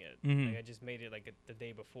telling it. Mhm. Like I just made it like the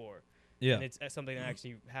day before. Yeah. And it's something that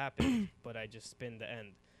actually happened, but I just spin the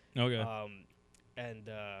end. Okay.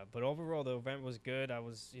 But overall the event was good. I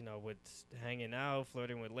was, with hanging out,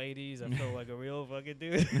 flirting with ladies. I felt like a real fucking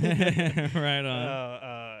dude. Right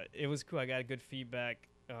on. It was cool. I got good feedback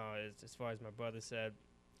as far as my brother said.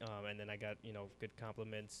 And then I got, good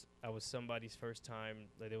compliments. I was somebody's first time.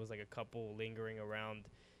 Like there was like a couple lingering around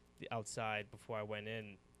the outside before I went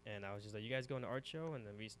in, and I was just like, "You guys going to art show?" And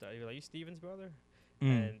then we started. You're like, "You Steven's brother?"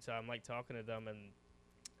 And so I'm like talking to them, and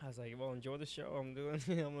I was like, "Well, enjoy the show. I'm doing.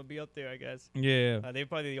 I'm gonna be up there, I guess." Yeah. They're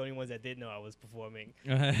probably the only ones that did know I was performing.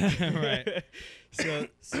 Right.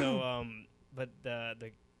 But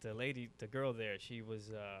the lady, the girl there, she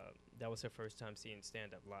was that was her first time seeing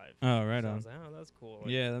stand up live. Oh, right So I on. was like, "Oh, that's cool." Like,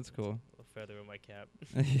 Yeah, that's cool. a feather in my cap.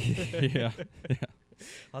 Yeah.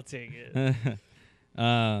 I'll take it.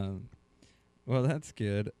 Well, that's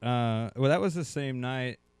good. Well, that was the same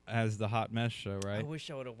night as the Hot Mess show, I right? wish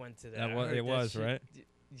I would have went to that. That I wa- heard it was, shit right?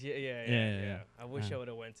 Yeah. I wish Uh. I would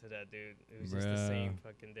have went to that, dude. It was just the same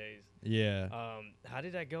fucking days. Yeah. How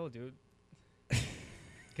did that go, dude?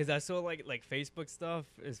 Because I saw like Facebook stuff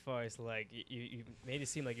as far as like you made it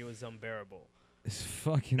seem like it was unbearable. It's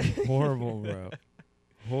fucking horrible, bro.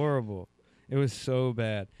 Horrible. It was so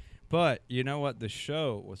bad. But you know what? The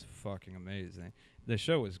show was fucking amazing. The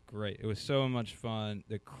show was great. It was so much fun.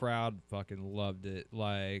 The crowd fucking loved it.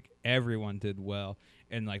 Like everyone did well,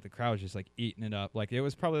 and like the crowd was just like eating it up. Like it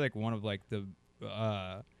was probably like one of like the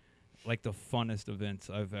funnest events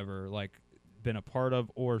I've ever like been a part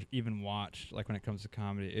of or even watched. Like when it comes to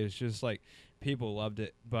comedy, it's just like people loved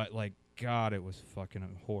it, but like God, it was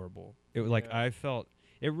fucking horrible. It was like Yeah. I felt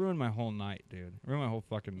it ruined my whole night, dude. It ruined my whole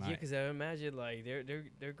fucking Yeah, night. because I imagine like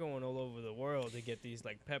they're going all over the world to get these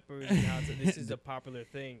like peppers. And how this is a popular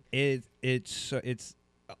thing. It's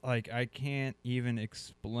like I can't even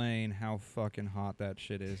explain how fucking hot that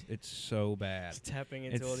shit is. It's so bad. It's tapping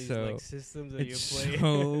into It's all these so- like systems that It's you're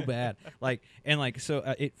playing. so bad. Like and like so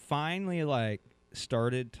it finally like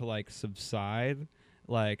started to like subside.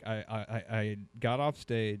 Like I got off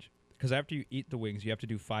stage because after you eat the wings, you have to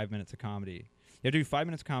do 5 minutes of comedy. You have to do 5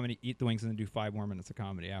 minutes of comedy, eat the wings, and then do 5 more minutes of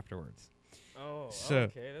comedy afterwards. Oh, So,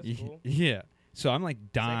 okay, that's cool. Yeah. So I'm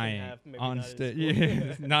like dying half, maybe on not as stage. cool. Yeah,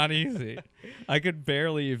 it's not easy. I could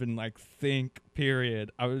barely even like think. Period.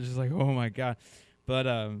 I was just like, oh my God. But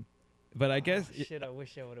I guess Shit, I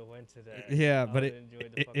wish I would have went to that. yeah, I but would've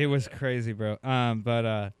enjoyed the fuck it out was of that. crazy, bro. But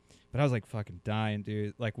I was like fucking dying,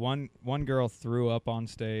 dude. Like one girl threw up on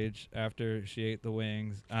stage after she ate the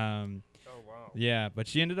wings. Oh wow. Yeah, but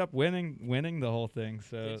she ended up winning the whole thing.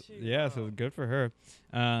 So Did she? yeah, so Wow. good for her.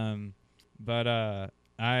 But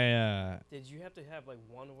I Did you have to have like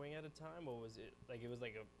one wing at a time, or was it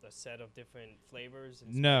like a set of different flavors?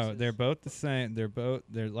 And no, spices? they're both the same.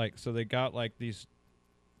 They're like so they got like this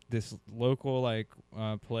local like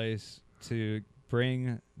place to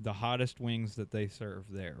bring the hottest wings that they serve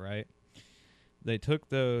there, right? They took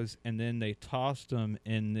those and then they tossed them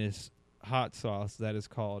in this hot sauce that is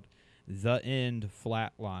called The End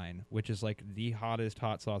Flatline, which is like the hottest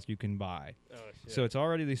hot sauce you can buy. Oh shit. So it's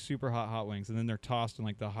already these super hot wings, and then they're tossed in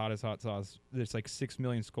like the hottest hot sauce. It's like 6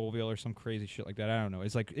 million Scoville or some crazy shit like that. I don't know.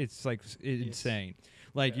 It's insane.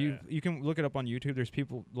 Like Yeah. you can look it up on YouTube. There's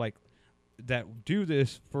people like that do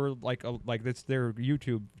this for like that's their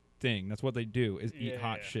YouTube thing. That's what they do is eat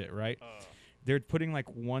hot Yeah. shit, right? They're putting like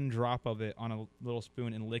one drop of it on a little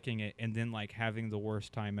spoon and licking it, and then like having the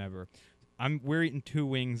worst time ever. We're eating 2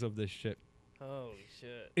 wings of this shit. Holy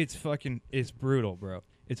shit. It's brutal, bro.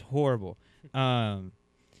 It's horrible. And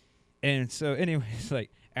so anyways,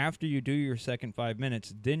 like after you do your second 5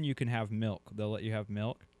 minutes, then you can have milk. They'll let you have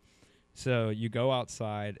milk. So you go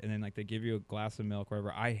outside and then like they give you a glass of milk or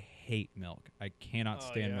whatever. I hate milk. I cannot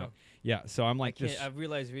stand yeah? milk. Yeah, so I'm like just I've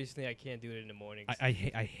realized recently I can't do it in the mornings. I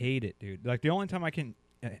hate it, dude. Like the only time I can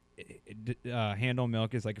handle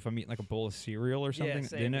milk is like if I'm eating like a bowl of cereal or something. Yeah,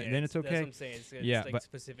 same, Then it's That's okay. what I'm saying. It's Yeah, like but-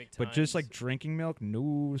 specific times. But just like drinking milk,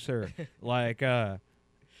 no sir. Like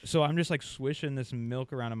so I'm just like swishing this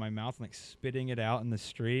milk around in my mouth and like spitting it out in the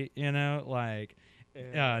street, like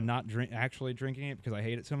not actually drinking it because I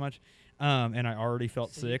hate it so much. And I already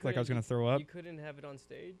felt So you sick, like I was couldn't- gonna throw up. You couldn't have it on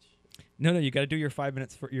stage? No, you got to do your 5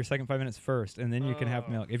 minutes your second 5 minutes first, and then you can have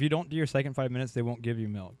Oh. milk. If you don't do your second 5 minutes, they won't give you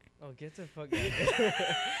milk. Oh, get the fuck out of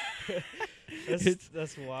here.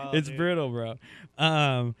 That's wild. It's dude. brutal, bro.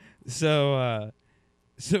 Um, so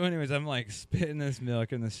anyways, I'm like spitting this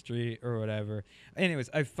milk in the street or whatever. Anyways,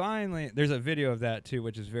 there's a video of that too,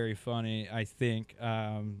 which is very funny. I think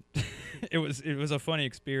it was a funny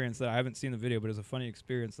experience that I haven't seen the video, but it was a funny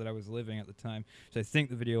experience that I was living at the time. So I think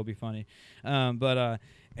the video will be funny.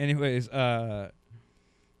 Anyways,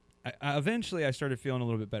 eventually I started feeling a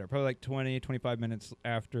little bit better. Probably like 20, 25 minutes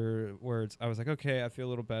afterwards, I was like, okay, I feel a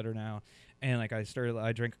little better now. And like I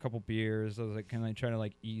drank a couple beers. I was like kind of trying to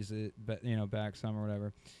like ease it, back some or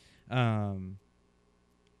whatever.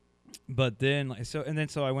 But then so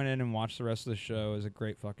I went in and watched the rest of the show. It was a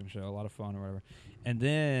great fucking show, a lot of fun or whatever. And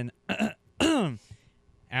then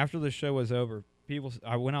after the show was over,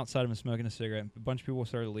 I went outside and was smoking a cigarette. A bunch of people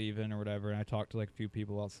started leaving or whatever, and I talked to like a few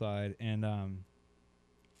people outside, and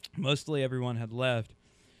mostly everyone had left.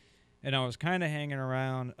 And I was kind of hanging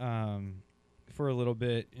around for a little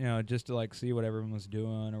bit, just to like see what everyone was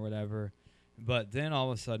doing or whatever. But then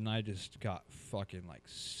all of a sudden I just got fucking like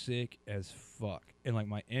sick as fuck. And like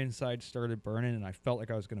my inside started burning and I felt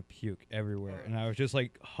like I was going to puke everywhere. And I was just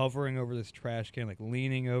like hovering over this trash can, like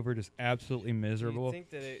leaning over, just absolutely miserable. Do you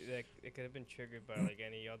think that it could have been triggered by like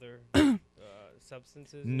any other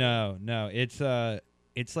substances? No.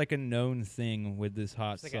 It's like a known thing with this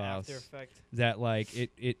hot it's like sauce. An after effect. That like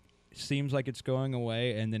it seems like it's going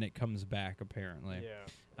away and then it comes back apparently.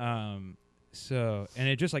 Yeah. So and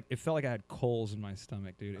it just like it felt like I had coals in my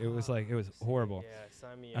stomach, dude. It was like it was horrible. Yeah,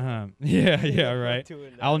 sign me up. Yeah, right.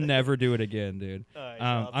 I'll I'll never do it again, dude.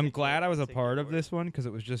 I'm glad I was a part of this. this one because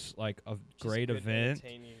it was just like a great event.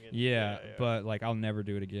 Yeah, But like I'll never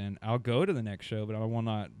do it again. I'll go to the next show, but I will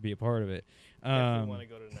not be a part of it. Definitely want to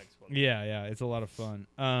go to the next one. Yeah, it's a lot of fun.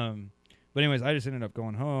 But anyways, I just ended up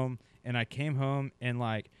going home, and I came home and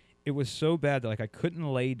like it was so bad that like I couldn't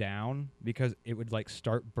lay down because it would like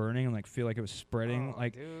start burning and like feel like it was spreading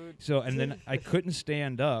Dude. So and then I couldn't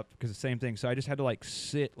stand up because the same thing. So I just had to like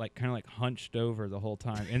sit like kind of like hunched over the whole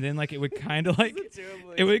time, and then like it would kind of like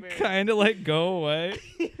go away.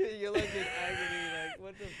 You're like in agony, like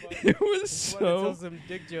what the fuck? It was Tell some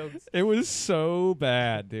dick jokes. It was so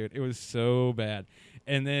bad, dude. It was so bad.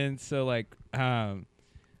 And then so like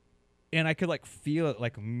and I could like feel it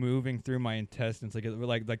like moving through my intestines, like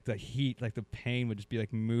the heat, like the pain would just be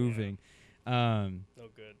like moving. No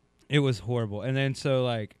good. It was horrible. And then so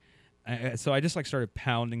like so I just like started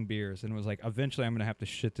pounding beers and was like, eventually I'm gonna have to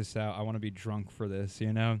shit this out. I want to be drunk for this,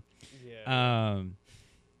 Yeah.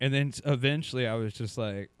 And then eventually I was just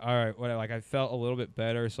like, all right, whatever. Like I felt a little bit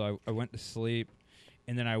better, so I went to sleep.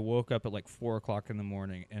 And then I woke up at like 4 o'clock in the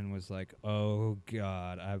morning and was like, oh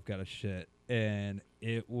God, I've got to shit. And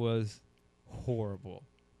it was horrible.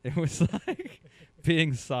 It was like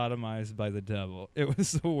being sodomized by the devil. It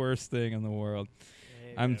was the worst thing in the world.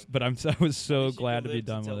 Hey, I was so glad to be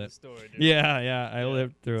done with it. Story, Yeah, I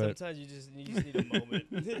lived through it. Sometimes you just need a moment.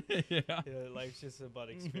 Yeah. Life's just about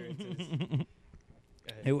experiences.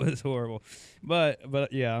 It was horrible, but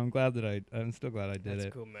yeah, I'm still glad I did That's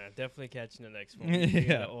it. cool, man. Definitely catching the next one. Yeah. We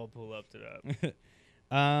gotta all pull up to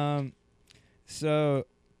that. So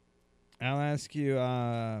I'll ask you.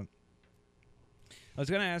 I was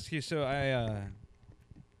gonna ask you. So I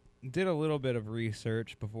did a little bit of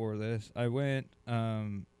research before this. I went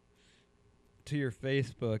to your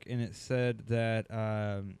Facebook and it said that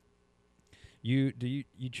you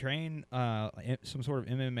train some sort of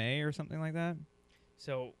MMA or something like that.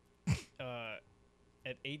 So,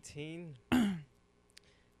 at 18,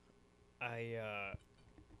 I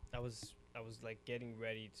was like getting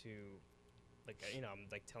ready to, like I'm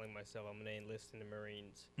like telling myself I'm gonna enlist in the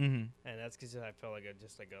Marines, Mm-hmm. and that's because I felt like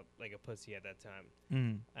a pussy at that time,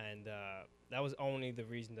 Mm-hmm. and that was only the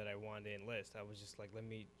reason that I wanted to enlist. I was just like, let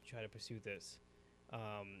me try to pursue this,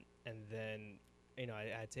 and then I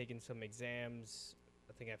had taken some exams.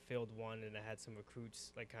 I think I failed one, and I had some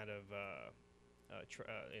recruits like kind of.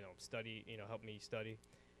 Study, help me study.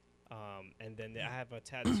 And then I have a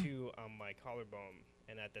tattoo on my collarbone,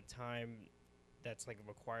 and at the time, that's like a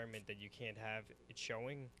requirement that you can't have it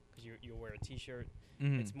showing because you wear a T-shirt.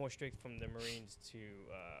 Mm-hmm. It's more strict from the Marines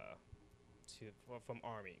from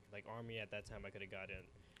Army. Like Army at that time, I could have got in.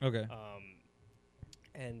 Okay.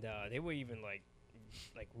 And they were even like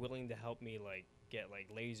willing to help me like get like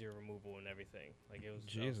laser removal and everything. Like it was,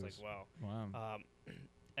 I was like, wow.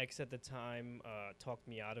 X at the time talked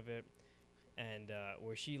me out of it, and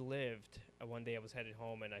where she lived, one day I was headed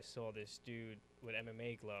home and I saw this dude with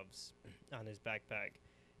MMA gloves on his backpack,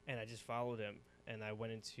 and I just followed him and I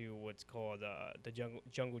went into what's called the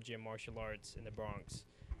Jungle Gym Martial Arts in the Bronx,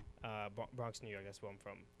 Bronx, New York. That's where I'm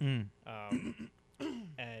from. Mm.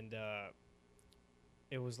 And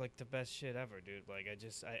it was like the best shit ever, dude. Like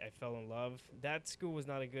I fell in love. That school was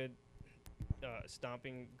not a good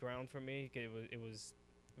stomping ground for me. It was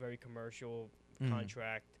very commercial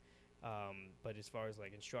contract. But as far as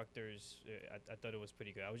like instructors, I thought it was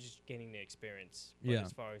pretty good. I was just gaining the experience. But Yeah.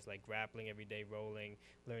 as far as like grappling every day, rolling,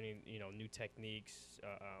 learning new techniques,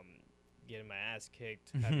 getting my ass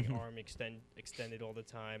kicked, having arm extended all the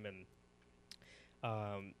time, and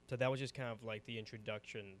so that was just kind of like the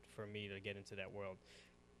introduction for me to get into that world.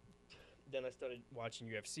 Then I started watching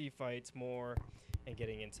UFC fights more and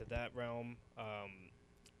getting into that realm.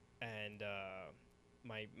 And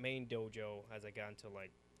my main dojo, as I got into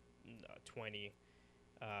like 20,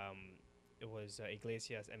 um, it was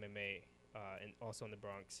Iglesias MMA, and also in the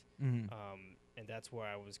Bronx. And that's where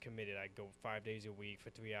I was committed. I'd go 5 days a week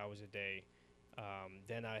for 3 hours a day.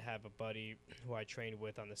 Then I have a buddy who I trained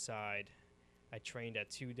with on the side. I trained at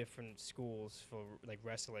two different schools for like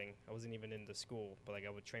wrestling. I wasn't even in the school, but like I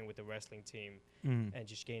would train with the wrestling team and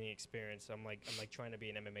just gaining experience. I'm like trying to be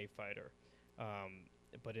an MMA fighter.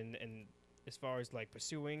 But in as far as like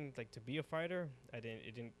pursuing like to be a fighter, I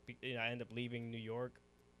ended up leaving New York.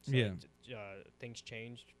 So Yeah. things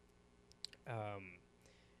changed.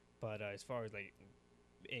 But as far as like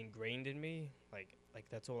ingrained in me, like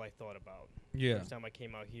that's all I thought about. Yeah. First time I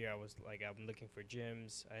came out here, I was like, I'm looking for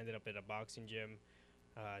gyms. I ended up at a boxing gym.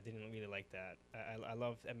 I didn't really like that. I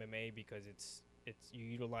love MMA because it's you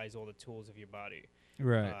utilize all the tools of your body.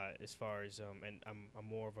 Right. As far as and I'm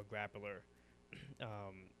more of a grappler.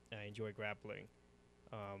 I enjoy grappling.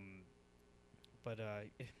 Um, but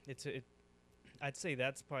I'd say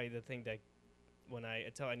that's probably the thing that when I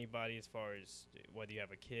tell anybody, as far as whether you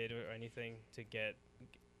have a kid or anything, to get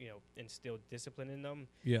instill discipline in them,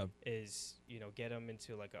 Yeah. is get them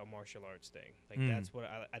into like a martial arts thing. Like Mm. that's what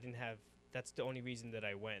I didn't have. That's the only reason that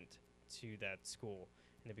I went to that school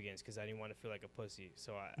in the beginning, because I didn't want to feel like a pussy.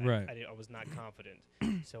 So Right. I was not confident.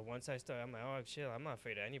 So once I started, I'm like, oh shit, I'm not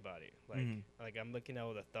afraid of anybody. Like I'm looking at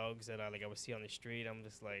all the thugs that I would see on the street. I'm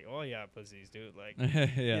just like, oh yeah, pussies, dude. Like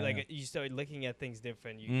Yeah. like you start looking at things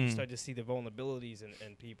different. You start to see the vulnerabilities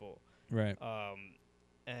in people. Right.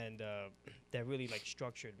 And that really like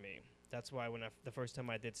structured me. That's why when the first time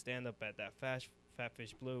I did stand up at that Fat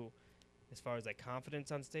Fish Blue, as far as like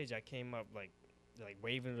confidence on stage, I came up like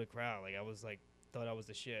waving to the crowd. Like I was like thought I was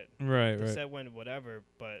the shit. Right. The Right. set went whatever,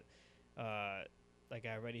 but like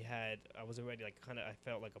I was already like kind of, I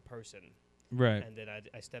felt like a person. Right. And then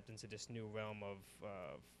I stepped into this new realm of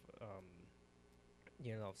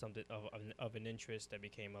something of an interest that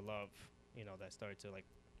became a love. That started to like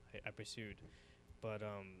I pursued. But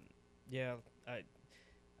yeah,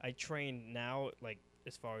 I train now, like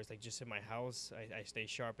as far as like just in my house. I stay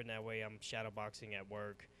sharp in that way. I'm shadow boxing at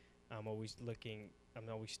work. I'm always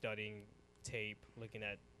studying tape, looking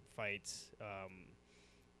at fights.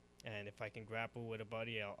 And if I can grapple with a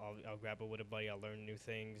buddy, I'll grapple with a buddy. I'll learn new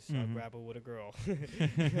things. I'll grapple with a girl.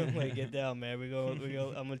 I'm like, get down, man. We go.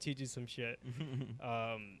 I'm gonna teach you some shit.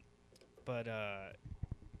 But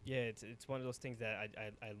yeah, it's one of those things that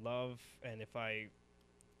I love. And if I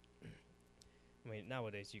mean,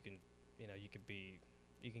 nowadays you can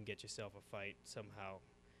get yourself a fight somehow.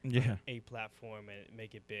 Yeah. A platform and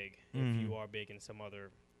make it big Mhm. if you are big in some other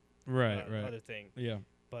Right. other thing. Yeah.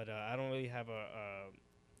 But I don't really have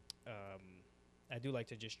I do like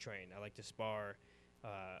to just train. I like to spar,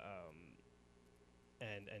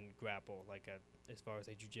 and grapple. Like as far as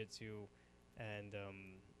like jujitsu, and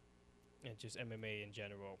just MMA in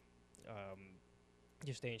general.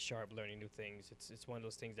 Just staying sharp, learning new things. It's one of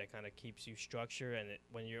those things that kind of keeps you structured. And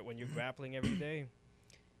when you're grappling every day,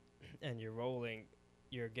 and you're rolling,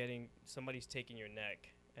 somebody's taking your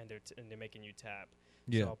neck, and they're making you tap.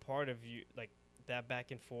 Yeah. So a part of you, like that back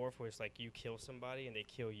and forth, where it's like you kill somebody and they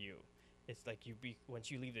kill you. It's like once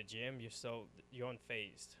you leave the gym, you're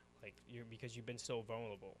unfazed, like because you've been so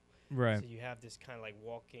vulnerable. Right. So you have this kind of like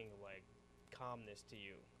walking like calmness to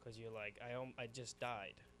you, because you're like, I just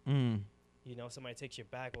died. Somebody takes your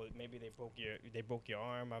back, or maybe they broke your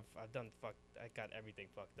arm. I got everything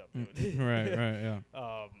fucked up, dude. Right. Right. Yeah.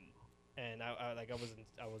 And I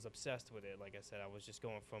was obsessed with it. Like I said, I was just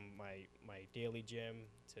going from my daily gym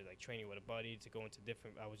to like training with a buddy to going to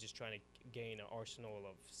different. I was just trying to gain an arsenal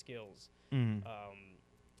of skills. Mm.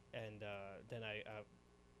 And then I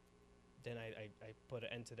put an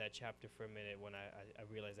end to that chapter for a minute when I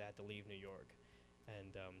realized I had to leave New York.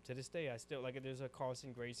 And to this day, I still there's a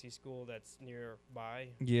Carlson Gracie school that's nearby.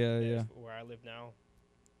 Yeah. Yeah. Where I live now.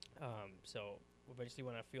 So eventually,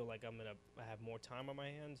 when I feel like I have more time on my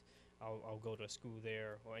hands, I'll go to a school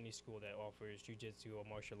there, or any school that offers jiu-jitsu or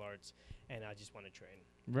martial arts, and I just want to train.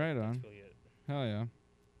 Right on. That's really it. Hell yeah.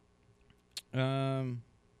 Um.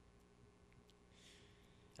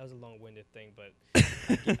 That was a long-winded thing, but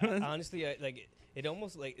honestly, it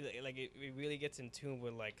almost it really gets in tune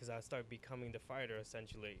with because I start becoming the fighter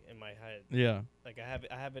essentially in my head. Yeah. Like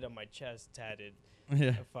I have it on my chest tatted,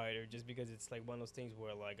 Yeah. a fighter, just because it's like one of those things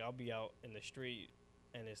where like I'll be out in the street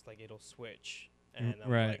and it's like it'll switch and I'm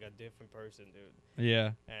Right. like a different person, dude.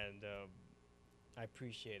 Yeah. And I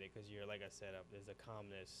appreciate it because you're like I said, there's a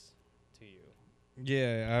calmness to you.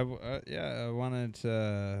 Yeah. I wanted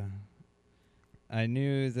to. I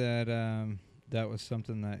knew that that was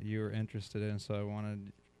something that you were interested in, so I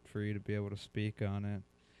wanted for you to be able to speak on it.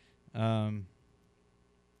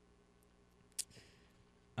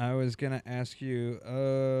 I was gonna ask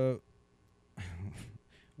you,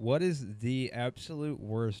 what is the absolute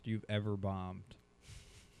worst you've ever bombed?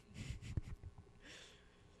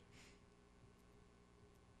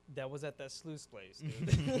 That was at that sluice place,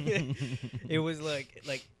 dude. It was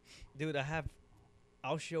dude,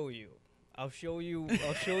 I'll show you. I'll show you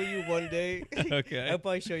one day. Okay. I'll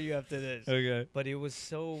probably show you after this. Okay. But it was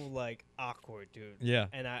so like awkward, dude. Yeah.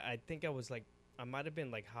 And I think I was like, I might have been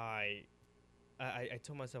like high. I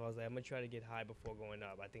told myself, I was like, I'm gonna try to get high before going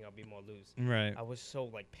up. I think I'll be more loose. Right. I was so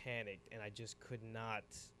like panicked, and I just could not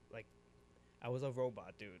like. I was a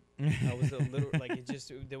robot, dude. I was a little like it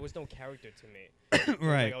just there was no character to me.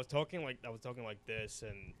 Right. Like I was talking like this,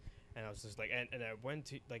 and I was just like, and I went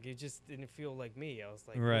to like it just didn't feel like me. I was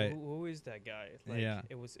like, Right. who is that guy? Like, Yeah.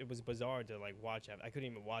 It was bizarre to like watch. I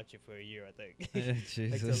couldn't even watch it for a year. I think.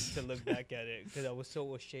 Jesus. Like to look back at it because I was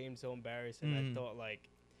so ashamed, so embarrassed, and I thought like,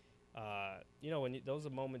 when those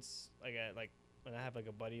are moments like when I have like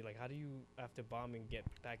a buddy, like how do you after bombing get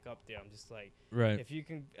back up there? I'm just like, Right. if you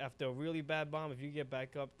can after a really bad bomb, if you get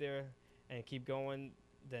back up there and keep going,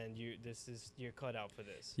 then you're cut out for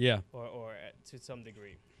this. Yeah. Or to some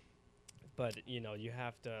degree. But you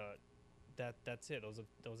have to. That's it.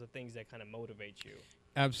 Those are things that kind of motivate you.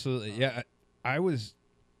 Absolutely. Yeah. I was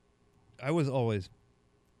always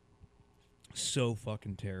so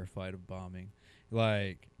fucking terrified of bombing,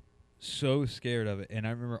 like so scared of it. And I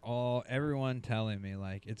remember everyone telling me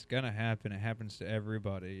like it's gonna happen. It happens to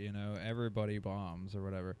everybody. Everybody bombs or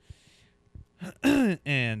whatever.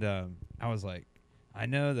 And I was like, I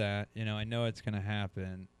know that. I know it's gonna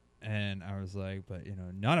happen. And I was like, but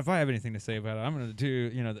not if I have anything to say about it. I'm gonna do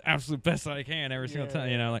the absolute best I can every single time.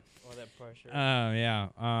 Like all that pressure.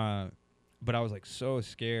 Yeah. But I was like so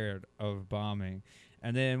scared of bombing.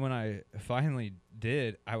 And then when I finally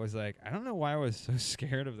did, I was like, I don't know why I was so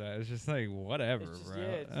scared of that. It's just like whatever, It's just, bro.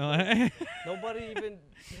 yeah, it's like, nobody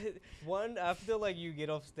even after like you get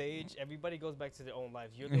off stage, everybody goes back to their own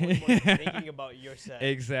lives. You're the only one thinking about your set.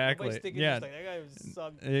 Exactly. Nobody's thinking Yeah. just like that guy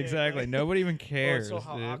sucked. Exactly. Nobody even cares. So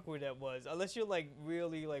how dude. awkward that was. Unless you're like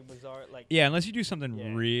really like bizarre, like Yeah, unless you do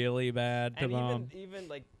something really bad to and bomb. even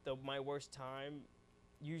like my worst time.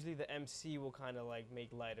 Usually the MC will kind of like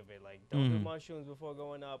make light of it, like don't do mushrooms before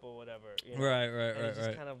going up or whatever. Right. And it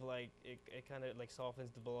just kind of like it kind of like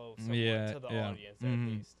softens the blow somewhat to the audience at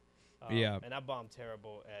least. Yeah. And I bombed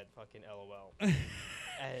terrible at fucking LOL.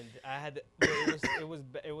 And I had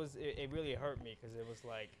it really hurt me because it was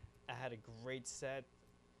like I had a great set.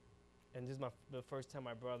 And this is the first time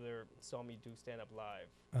my brother saw me do stand up live,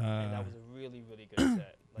 and that was a really really good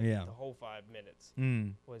set. Like Yeah. the whole 5 minutes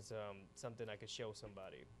was something I could show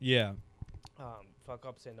somebody. Yeah. Fuck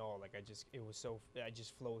ups and all, like I just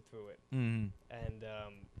flowed through it, And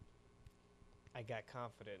I got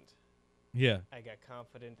confident. yeah. I got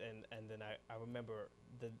confident, and then I remember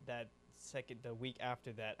the week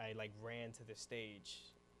after that I like ran to the stage,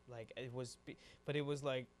 like it was, but it was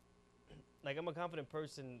like I'm a confident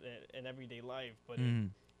person in everyday life, but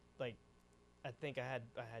like I think I had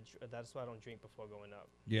that's why I don't drink before going up.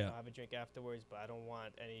 Yeah. I have a drink afterwards, but I don't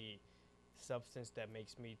want any substance that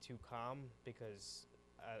makes me too calm because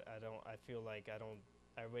I feel like I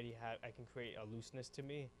can create a looseness to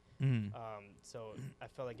me. So I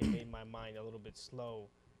felt like it made my mind a little bit slow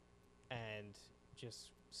and just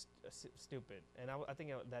stupid. And I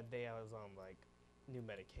think that day I was on like new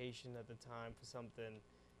medication at the time for something.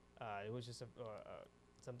 It was just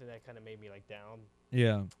something that kind of made me like down.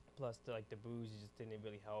 Yeah. Plus, the booze just didn't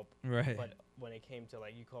really help. Right. But when it came to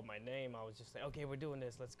like you called my name, I was just like, okay, we're doing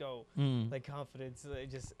this, let's go. Like confidence,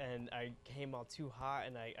 and I came out too hot,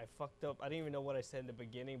 and I fucked up. I didn't even know what I said in the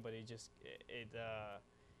beginning, but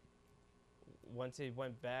once it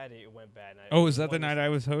went bad, it went bad. Oh, was that the night I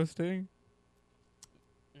was hosting?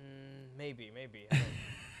 Maybe.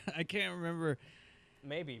 I can't remember.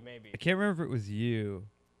 Maybe. I can't remember if it was you.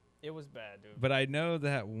 It was bad, dude. But I know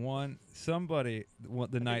that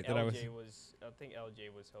the night that I was. I think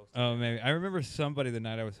LJ was hosting. Oh, maybe I remember somebody the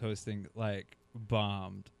night I was hosting like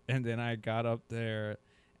bombed, and then I got up there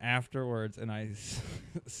afterwards and I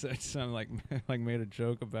said some like made a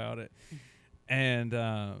joke about it, and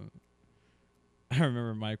I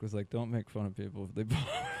remember Mike was like, "Don't make fun of people if they bomb."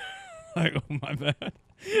 Like, oh my bad.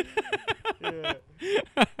 Yeah.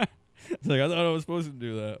 It's like I thought I was supposed to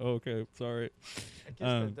do that. Oh, okay, sorry. I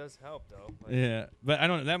guess that does help though. Like, Yeah, but I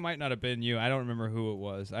don't. That might not have been you. I don't remember who it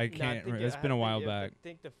was. I can't. Remember. It's been a while back. I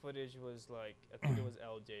think the footage was like. I think it was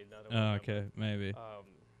LJ. Not Oh, okay, maybe.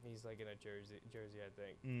 He's like in a Jersey, I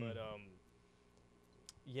think. Mm. But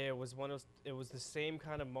yeah, it was one of. It was the same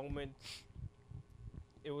kind of moment.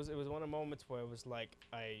 It was one of the moments where it was like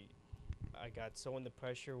I got so under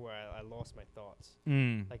pressure where I lost my thoughts.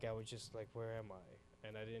 Like I was just like, where am I?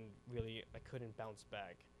 And I couldn't bounce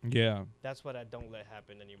back. Yeah. That's what I don't let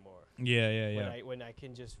happen anymore. Yeah. When I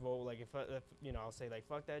can just roll, like if I'll say like,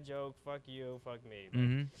 fuck that joke, fuck you, fuck me.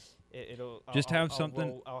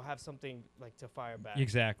 I'll have something like to fire back.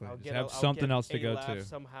 Exactly. I'll have something else to go to.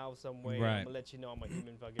 Somehow, some way. Right. I'm gonna let you know I'm a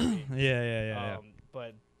human fucking being. Yeah.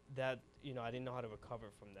 But that, I didn't know how to recover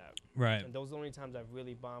from that. Right. And those are the only times I've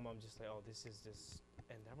really bombed. I'm just like, oh, this is this.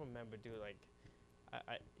 And I remember, dude, like,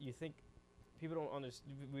 you think people don't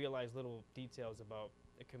realize little details about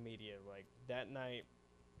a comedian. Like that night,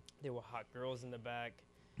 there were hot girls in the back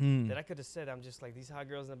that I could have said. I'm just like, these hot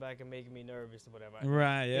girls in the back are making me nervous or whatever.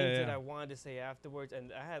 Right. Things that I wanted to say afterwards,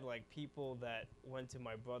 and I had like people that went to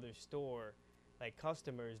my brother's store, like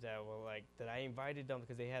customers that were like that I invited them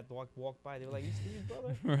because they had walked by. They were like, "You Steve's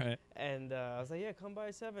brother?" Right. And I was like, "Yeah, come by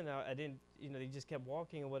 7." I didn't, they just kept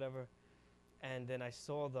walking or whatever. And then I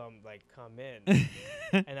saw them like come in,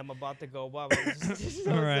 and I'm about to go up. And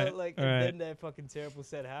then that fucking terrible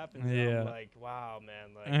set happened. And I'm like, wow,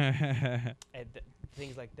 man, like, and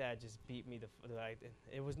things like that just beat me.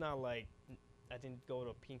 It was not like I didn't go to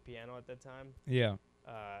a Pink Piano at that time. Yeah.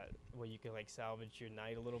 Where you can like salvage your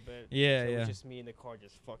night a little bit. Yeah, so yeah. It was just me in the car,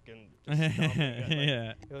 just fucking.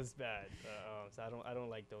 Yeah. It was bad. So I don't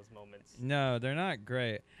like those moments. No, they're not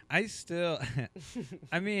great. I still,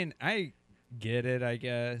 I mean, I get it, I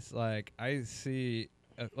guess. Like I see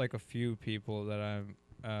like a few people that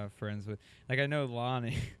I'm friends with. Like I know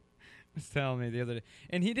Lonnie was telling me the other day,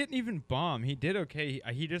 and he didn't even bomb. He did okay.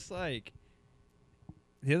 He just like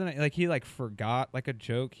the other night, like he like forgot like a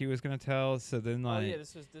joke he was gonna tell. So then like, oh yeah,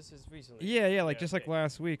 this is recently. Yeah, like just like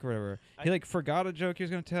last week or whatever. He like forgot a joke he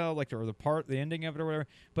was gonna tell, like or the ending of it or whatever.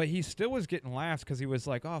 But he still was getting laughs because he was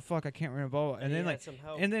like, oh fuck, I can't remember. And then like,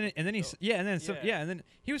 and then he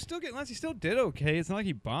was still getting laughs. He still did okay. It's not like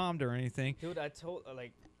he bombed or anything. Dude, I told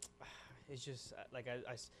like. It's just like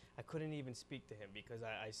I couldn't even speak to him because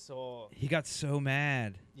I saw he got so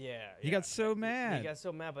mad. Yeah, he got so mad. He got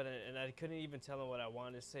so mad, but I couldn't even tell him what I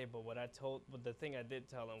wanted to say. But the thing I did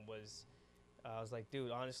tell him was, I was like, dude,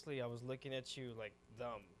 honestly, I was looking at you like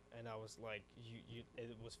dumb, and I was like,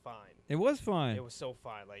 it was fine. It was fine. It was so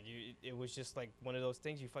fine. Like it was just like one of those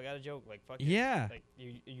things. You forgot a joke, like fuck yeah. Like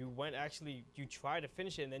you went you tried to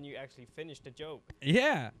finish it, and then you actually finished the joke.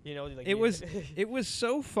 Yeah. Like it was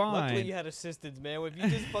so fine. Luckily you had assistants, man. If you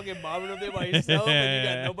just fucking bombing up there by yourself and you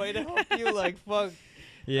got nobody to help you, like fuck.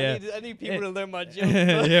 Yeah. I need people to learn my joke.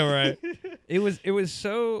 Yeah, right. It was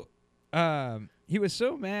so. He was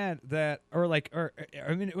so mad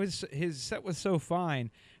it was his set was so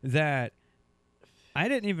fine that I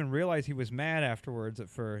didn't even realize he was mad afterwards at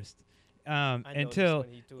first. Until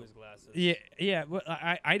when he threw his glasses. Yeah. Well,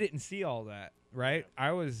 I didn't see all that. Right.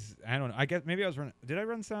 Yeah. I don't know. I guess maybe I was running. Did I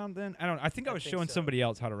run sound then? I don't know. I think I was showing somebody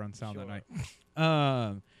else how to run sound that night.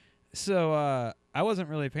 So I wasn't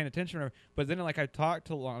really paying attention, but then like I talked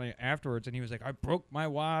to Lonnie afterwards, and he was like, "I broke my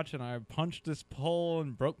watch, and I punched this pole,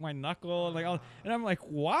 and broke my knuckle, and and I'm like,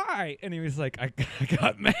 why?" And he was like, "I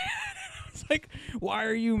got mad." I was like, "Why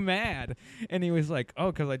are you mad?" And he was like,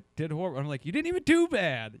 "Oh, because I did horrible." I'm like, "You didn't even do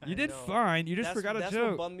bad. You did fine. You just forgot a joke." That's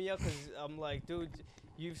what bummed me out because I'm like, dude,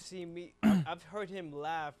 you've seen me. I've heard him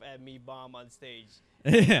laugh at me bomb on stage.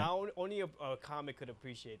 Yeah. Only a comic could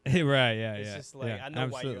appreciate that. Right, yeah, it's just like, I know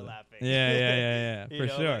why you're laughing. Yeah.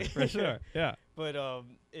 For sure. Yeah. But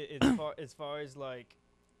as far as like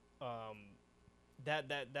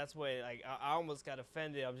that's why like I almost got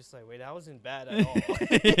offended. I'm just like, wait, that wasn't bad at all.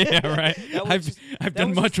 Yeah, right. I've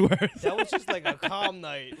done much worse. That was just like a calm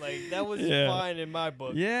night. Like that was fine in my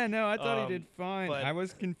book. Yeah, no, I thought he did fine. I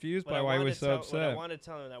was confused by why he was so upset. What I want to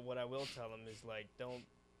tell him, what I will tell him is like, don't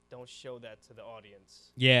show that to the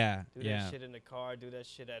audience. Yeah. Do that shit in the car. Do that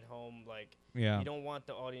shit at home. Like, you don't want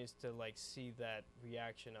the audience to like see that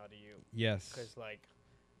reaction out of you. Yes. Because like,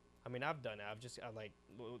 I mean, I've done it. I like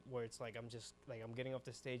where it's like I'm just like I'm getting off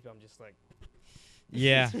the stage, but I'm just like.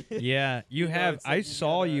 Yeah, yeah. You know, have. it's I like you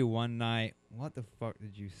saw gotta- you one night. What the fuck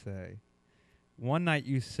did you say? One night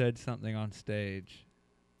you said something on stage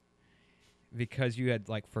because you had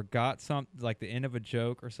like forgot something, like the end of a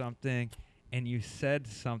joke or something, and you said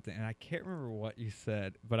something, and I can't remember what you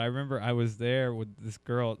said, but I remember I was there with this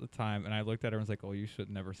girl at the time, and I looked at her and was like, "Oh, you should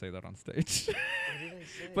never say that on stage." What did I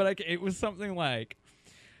say? But it was something like,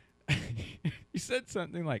 you said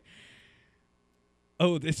something like,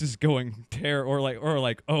 "Oh, this is going or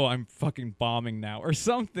like, oh, I'm fucking bombing now," or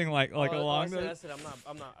something like along I those. said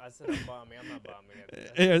I said I'm bombing. I'm not bombing.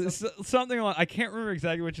 Yeah, something like, I can't remember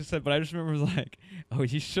exactly what you said, but I just remember it was like, "Oh,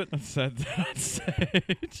 you shouldn't have said that on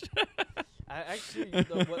stage." I actually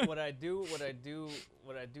what I do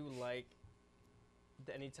like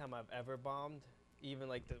anytime I've ever bombed, even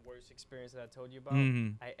like the worst experience that I told you about,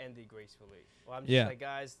 Mhm. I end it gracefully. Well, I'm just Yeah. like,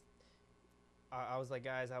 guys, I was like,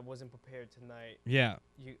 guys, I wasn't prepared tonight. Yeah.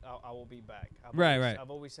 I will be back. Right. I've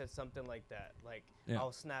always said something like that. Like, Yeah.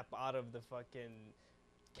 I'll snap out of the fucking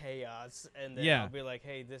chaos and then Yeah. I'll be like,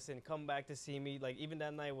 hey, listen, come back to see me. Like, even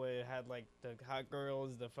that night where it had like the hot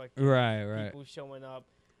girls, the fucking Right. people showing up.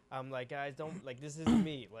 I'm like, guys, don't, like, this isn't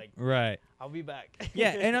me. Like, Right. I'll be back. Yeah,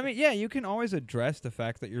 and I mean, yeah, you can always address the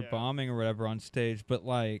fact that you're Yeah. bombing or whatever on stage, but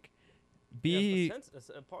like, Yeah,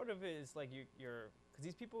 a part of it is like you're, because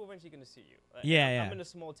these people are eventually going to see you. Yeah, I'm in a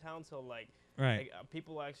small town, so like, right.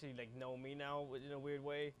 people actually like know me now in a weird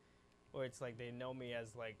way, or it's like they know me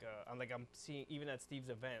as like I'm seeing even at Steve's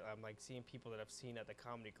event. I'm like seeing people that I've seen at the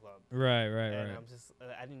comedy club, Right. and I'm just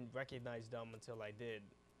I didn't recognize them until I did,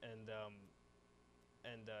 and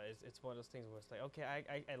it's one of those things where it's like, okay,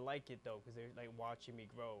 I like it though because they're like watching me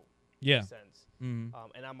grow. Yeah. In a sense. Mhm.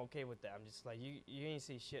 And I'm okay with that. I'm just like you ain't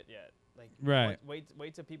see shit yet. Like Right.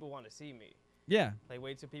 wait till people want to see me. Yeah. Like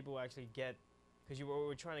wait till people actually get, because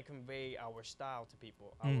we're trying to convey our style to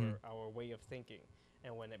people, Mhm. our way of thinking,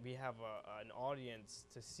 and when we have an audience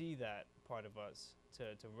to see that part of us,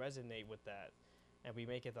 to resonate with that, and we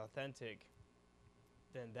make it authentic,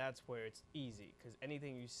 then that's where it's easy. Because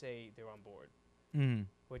anything you say, they're on board. Mhm.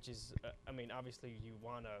 Which is, I mean, obviously you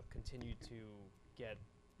want to continue to get.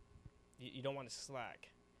 You don't want to slack.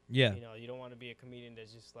 Yeah. You know, you don't want to be a comedian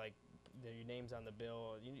that's just like your name's on the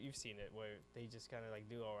bill. You've seen it where they just kind of like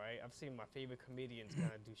do all right. I've seen my favorite comedians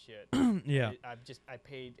kind of do shit. Yeah. I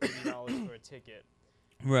paid $80 for a ticket.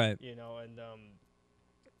 Right. You know, and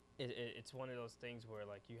it's one of those things where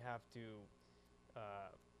like you have to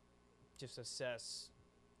just assess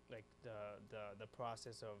like the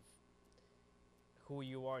process of who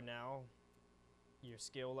you are now, your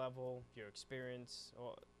skill level, your experience,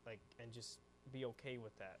 or like, and just be okay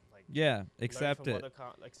with that. Like, Yeah. Accept it.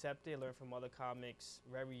 Accept it. Learn from other comics.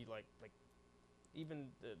 Very like even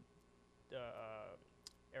the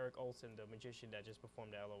Eric Olsen, the magician that just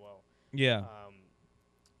performed at LOL. Yeah.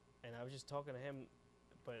 And I was just talking to him,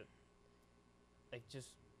 but like just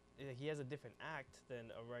he has a different act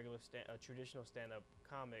than a traditional stand-up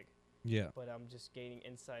comic. Yeah. But I'm just gaining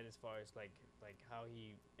insight as far as like how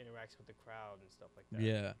he interacts with the crowd and stuff like that.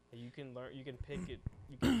 Yeah. And you can learn, you can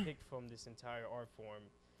pick from this entire art form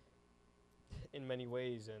in many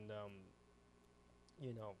ways, and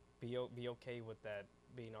you know, be okay with that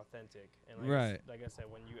being authentic. And like I said,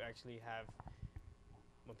 when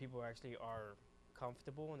people actually are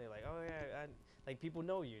comfortable and they're like, oh yeah, like people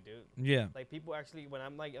know you, dude. Yeah. Like people actually, when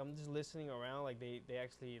I'm just listening around, like they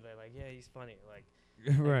actually they're like, yeah, he's funny, like.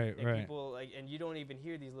 Right. Like Right. people like, and you don't even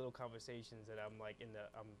hear these little conversations that I'm like you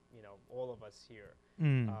know, all of us here.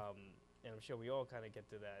 Mm. And I'm sure we all kind of get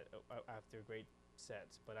to that after great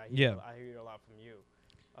sets. But I Yeah. hear it a lot from you,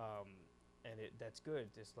 and that's good.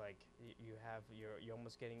 Just like you're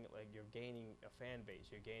almost getting like you're gaining a fan base.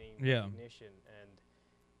 You're gaining recognition, and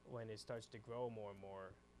when it starts to grow more and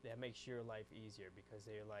more, that makes your life easier because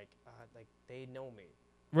they're like they know me.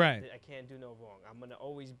 Right. I can't do no wrong. I'm gonna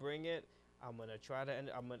always bring it. I'm gonna try to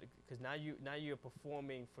because now you're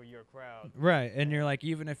performing for your crowd. Right, and you're like,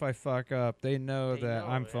 even if I fuck up, they know They that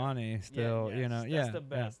know, I'm yeah. funny still. Yeah, You know, yes, yeah, that's the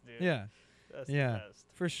best, yeah, dude. yeah, That's yeah, the best.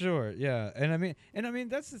 for sure, yeah. And I mean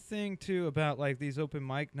that's the thing too about like these open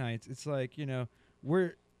mic nights. It's like, you know,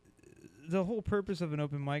 the whole purpose of an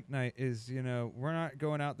open mic night is, you know, we're not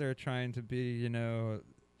going out there trying to be, you know,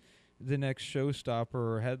 the next showstopper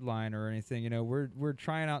or headline or anything. You know, we're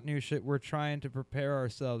trying out new shit. We're trying to prepare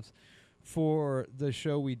ourselves for the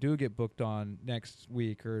show we do get booked on next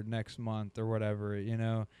week or next month or whatever, you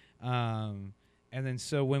know. And then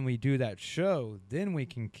so when we do that show, then we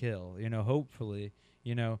can kill, you know, hopefully,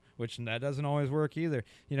 you know, which that doesn't always work either,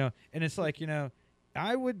 you know. And it's like, you know,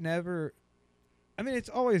 I would never I mean, it's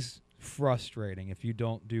always frustrating if you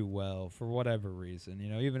don't do well for whatever reason. You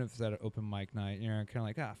know, even if it's at an open mic night, you're kind of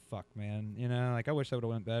like, ah, fuck, man. You know, like I wish I would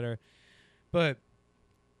have went better. But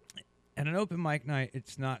at an open mic night,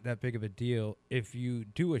 it's not that big of a deal. If you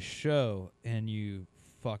do a show and you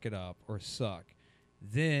fuck it up or suck,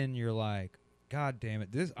 then you're like, God damn it!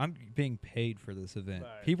 I'm being paid for this event.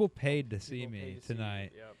 Right. People paid to see People pay me to see you,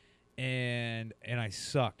 tonight, yep. and I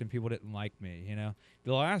sucked, and people didn't like me. You know,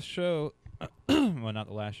 the last show, well, not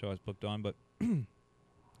the last show I was booked on, but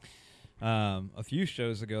a few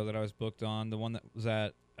shows ago that I was booked on, the one that was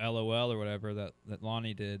at LOL or whatever that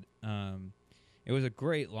Lonnie did. It was a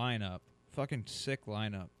great lineup, fucking sick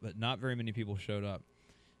lineup, but not very many people showed up.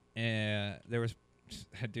 And there was,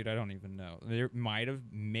 dude, I don't even know. There might have,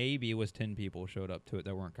 maybe it was 10 people showed up to it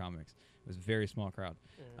that weren't comics. It was a very small crowd.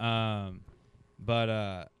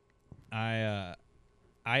 But I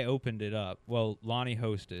opened it up. Well, Lonnie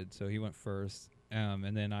hosted, so he went first,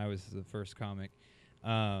 and then I was the first comic.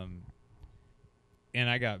 And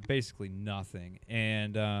I got basically nothing.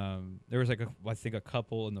 And there was like I think a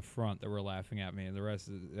couple in the front that were laughing at me, and the rest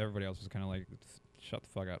everybody else was kind of like, shut the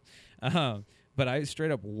fuck up. But I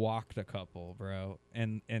straight up walked a couple, bro,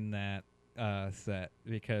 in that set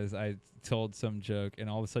because I told some joke, and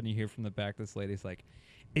all of a sudden you hear from the back this lady's like,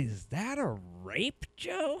 "Is that a rape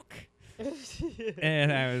joke?"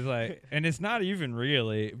 And I was like, and it's not even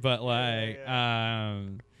really, but like,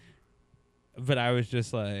 but I was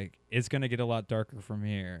just like, it's going to get a lot darker from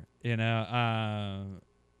here, you know?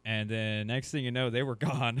 And then next thing you know, they were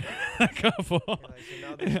gone. A couple. Like, so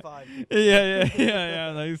now there's 5 people.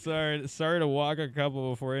 yeah. Like, sorry to walk a couple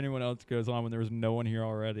before anyone else goes on when there was no one here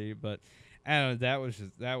already. But I don't know,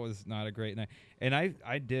 that was not a great night. And I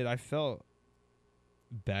felt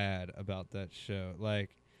bad about that show.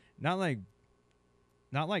 Like, not like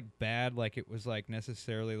bad, like it was like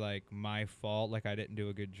necessarily like my fault, like I didn't do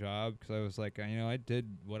a good job, because I was like, you know, I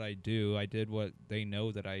did what I do. I did what they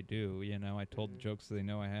know that I do, you know. I told the jokes that they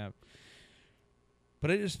know I have.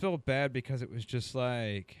 But I just felt bad because it was just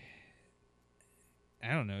like,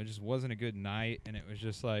 I don't know, it just wasn't a good night, and it was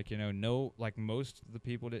just like, you know, no, like most of the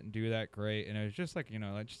people didn't do that great, and it was just like, you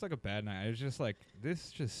know, like just like a bad night. It was just like,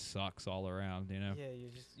 this just sucks all around, you know. Yeah,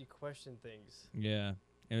 you question things. Yeah.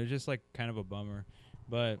 It was just like kind of a bummer.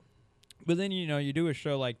 But then, you know, you do a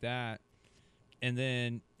show like that, and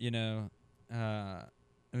then, you know, and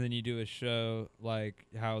then you do a show like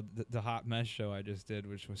how the Hot Mess show I just did,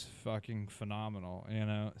 which was fucking phenomenal, you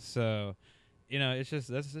know. So, you know, it's just,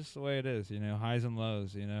 that's just the way it is, you know, highs and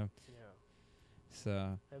lows, you know. Yeah.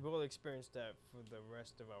 So. And we'll experience that for the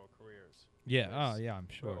rest of our careers. Yeah. Because Oh, yeah, I'm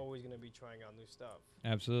sure. We're always going to be trying out new stuff.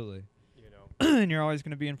 Absolutely. You know. And you're always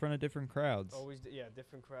going to be in front of different crowds. Always,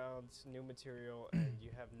 different crowds, new material, and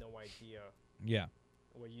you have no idea. Yeah.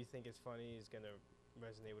 What you think is funny is gonna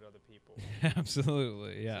resonate with other people.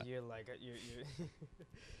 Absolutely, yeah. So you're like,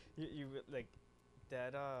 you like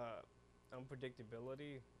that.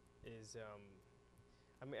 Unpredictability is.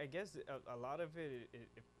 I mean, I guess a lot of it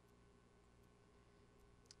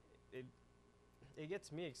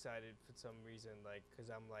gets me excited for some reason, like,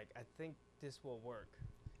 because I'm like, I think this will work.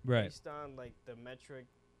 Right. Based on like the metric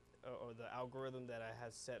or the algorithm that I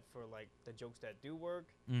has set for like the jokes that do work,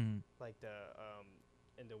 like the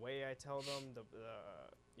and the way I tell them, the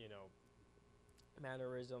you know,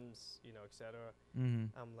 mannerisms, you know, etc.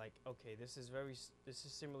 I'm like, okay, this is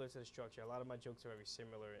similar to the structure. A lot of my jokes are very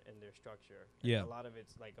similar in their structure. Yeah. A lot of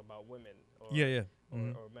it's like about women or or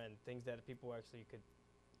men, things that people actually could,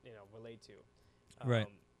 you know, relate to. Right.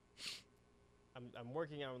 I'm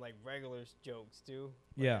working on like regular jokes too.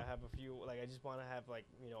 Like, yeah. I have a few, like I just want to have like,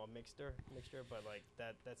 you know, a mixture, but like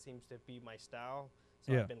that seems to be my style.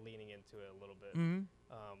 So I've been leaning into it a little bit. And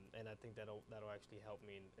I think that'll actually help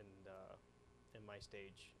me in my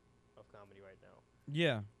stage of comedy right now.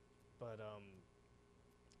 Yeah. But I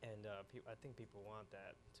think people want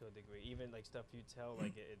that to a degree. Even like stuff you tell,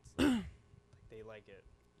 like it's like they like it.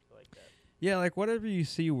 Like that. Yeah, like whatever you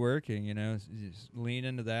see working, you know, just lean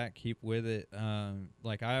into that, keep with it.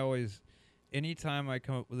 Like I always, anytime I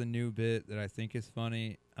come up with a new bit that I think is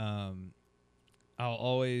funny, I'll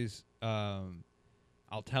always, I'll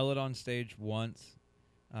tell it on stage once.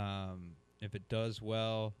 If it does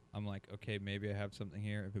well, I'm like, okay, maybe I have something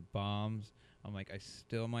here. If it bombs, I'm like, I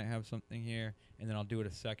still might have something here. And then I'll do it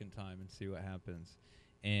a second time and see what happens.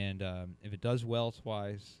 And if it does well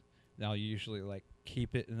twice, then I'll usually like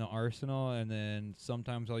keep it in the arsenal, and then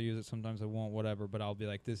sometimes I'll use it, sometimes I won't, whatever, but I'll be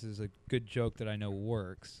like, this is a good joke that I know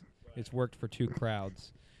works. Right. It's worked for 2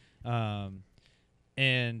 crowds. And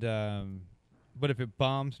But if it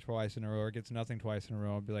bombs twice in a row or gets nothing twice in a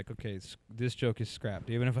row, I'll be like, okay, this joke is scrapped.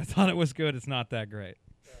 Even if I thought it was good, it's not that great.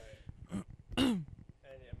 Right. And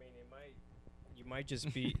I mean, you might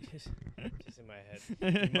just be just in my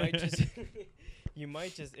head. You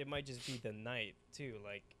might just, it might just be the night too,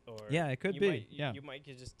 like, or Yeah, it could you be. Might, Yeah. you might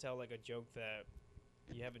could just tell like a joke that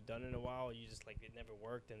you haven't done in a while. You just like it never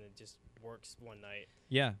worked, and it just works one night,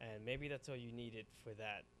 Yeah. and maybe that's all you needed for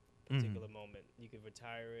that Mhm. particular moment. You could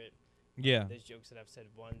retire it. Yeah. There's jokes that I've said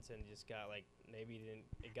once and just got like maybe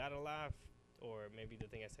it got a laugh, or maybe the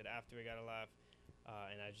thing I said after it got a laugh,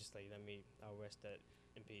 and I just like I'll rest that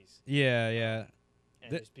in peace. Yeah. Yeah.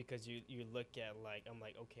 And just because you look at like I'm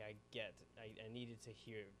like okay I needed to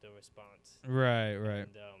hear the response. Right. Right.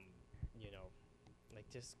 And you know, like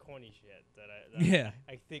just corny shit that Yeah.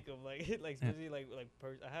 I think of like like especially like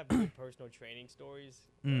I have good personal training stories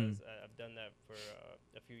Mm. because I've done that for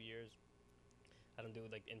a few years. I don't do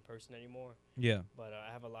it like in person anymore, Yeah. but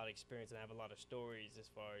I have a lot of experience and I have a lot of stories as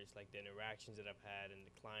far as like the interactions that I've had and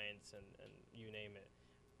the clients and you name it.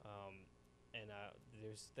 And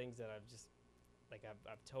there's things that I've just like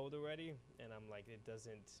I've told already, and I'm like it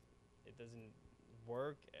doesn't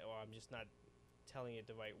work, or I'm just not telling it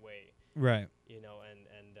the right way, Right. you know.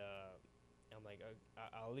 And I'm like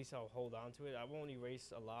at least I'll hold on to it. I won't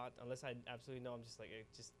erase a lot unless I absolutely know. I'm just like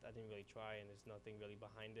I didn't really try, and there's nothing really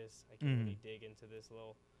behind this. I can't really dig into this a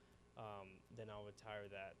little. Then I'll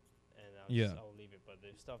retire that, and I'll leave it. But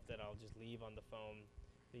there's stuff that I'll just leave on the phone,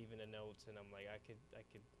 leave in the notes, and I'm like I could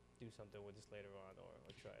do something with this later on,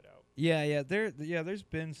 or try it out. Yeah. Yeah. There's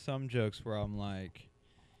been some jokes where I'm like,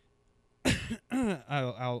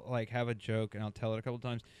 I'll like have a joke and I'll tell it a couple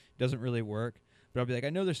times. Doesn't really work, but I'll be like, I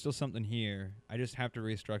know there's still something here. I just have to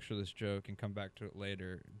restructure this joke and come back to it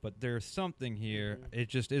later. But there's something here. Mhm. It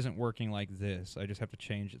just isn't working like this. I just have to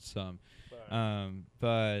change it some. But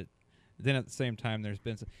But then at the same time, there's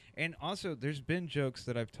been and also there's been jokes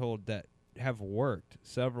that I've told that have worked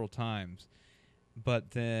several times,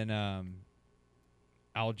 but then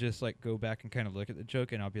I'll just like go back and kind of look at the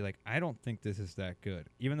joke and I'll be like, I don't think this is that good.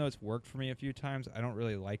 Even though it's worked for me a few times, I don't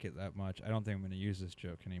really like it that much. I don't think I'm going to use this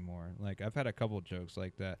joke anymore. Like I've had a couple jokes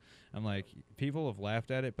like that. I'm like, people have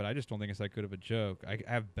laughed at it, but I just don't think it's that good of a joke. I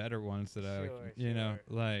have better ones that you know,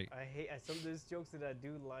 like. I hate some of those jokes that I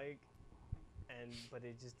do like, but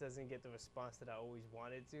it just doesn't get the response that I always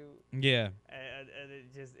wanted to. Yeah. And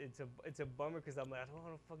it just it's a bummer because I'm like I don't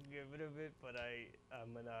want to fucking get rid of it, but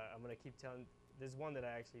I'm gonna keep telling. There's one that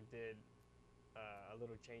I actually did a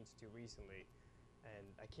little change to recently, and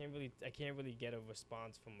I can't really get a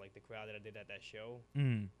response from like the crowd that I did at that show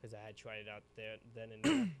because I had tried it out there then and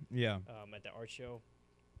there Yeah. at the art show,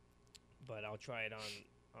 but I'll try it on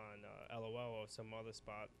LOL or some other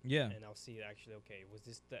spot. Yeah. And I'll see actually okay was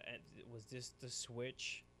this the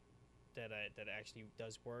switch that actually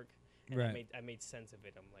does work. And Right. I made sense of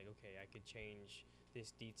it. I'm like okay I could change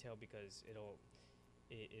this detail because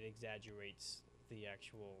it exaggerates the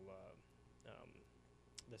actual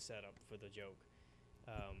the setup for the joke.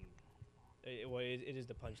 It is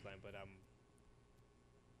the punchline, but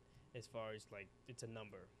as far as like it's a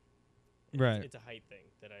number, Right. It's a height thing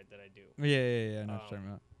that I do. Yeah. I know what you're talking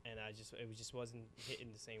about. And it just wasn't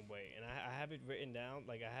hitting the same way. And I have it written down,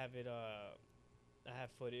 like I have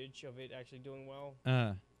footage of it actually doing well.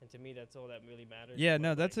 And to me, that's all that really matters. Yeah,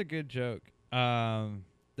 no, that's a good joke.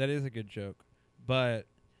 That is a good joke, but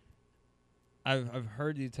I've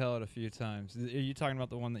heard you tell it a few times. Are you talking about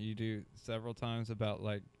the one that you do several times about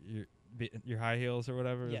like your high heels or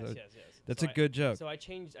whatever? Yes. That's so a good joke. So I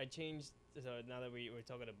changed. So now that we're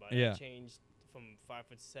talking about Yeah. it, I changed from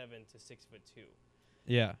 5'7" to 6'2".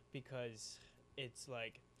 Yeah. Because it's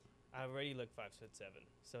like I already look 5'7",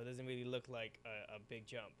 so it doesn't really look like a big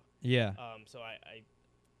jump. Yeah. So I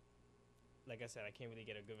like I said, I can't really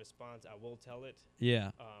get a good response. I will tell it.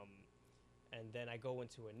 Yeah. And then I go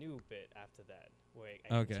into a new bit after that, where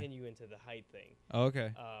I continue into the height thing.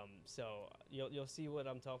 Okay. So you'll see what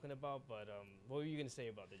I'm talking about. But what were you gonna say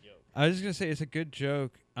about the joke? I was just gonna say it's a good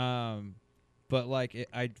joke, but like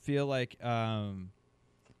I feel like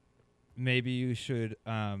maybe you should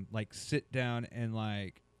like sit down and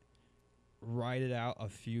like write it out a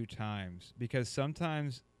few times, because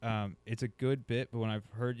sometimes it's a good bit, but when I've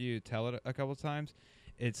heard you tell it a couple times,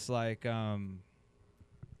 it's like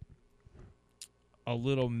a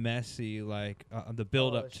little messy, like the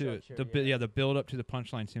build up to it. The build up to the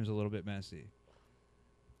punchline seems a little bit messy.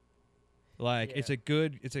 Like it's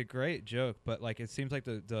a great joke, but like it seems like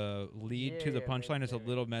the lead to the punchline is a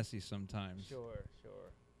little messy sometimes. Sure.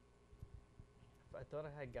 I thought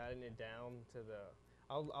I had gotten it down to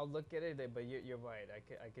I'll look at it, but you're right.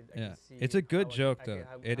 I could Yeah, see. it's a good how joke I could, though.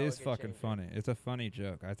 how, It how is could fucking change it. funny. It's a funny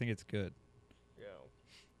joke. I think it's good. You know,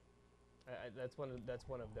 that's one of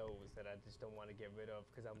those that I just don't want to get rid of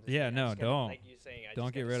because I'm just Yeah, like, I no, just gotta, don't. like you're saying, I Don't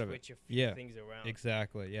just get gotta rid of it. switch a few Yeah, things around.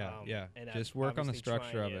 exactly. Yeah, yeah. And I'm Just work on the obviously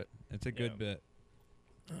structure trying of it. It's a good Yeah. bit.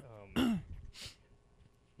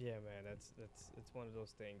 Yeah, man, that's one of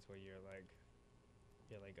those things where you're like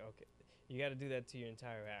okay, you got to do that to your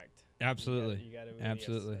entire act. Absolutely. You got to really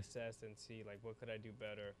Absolutely. assess and see like what could I do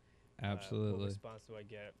better. Absolutely. What response do I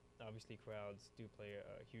get? Obviously, crowds do play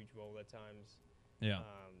a huge role at times. Yeah.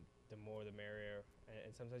 The more the merrier,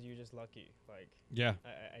 and sometimes you're just lucky. Like Yeah.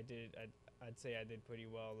 I'd say I did pretty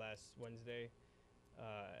well last Wednesday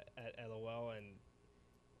at LOL, and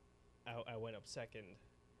I went up second.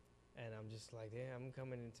 And I'm just like, yeah, I'm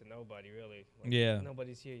coming into nobody really. Like, Yeah.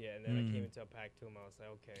 nobody's here yet. And then I came into a packed room. I was like,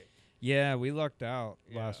 okay, Yeah, we lucked out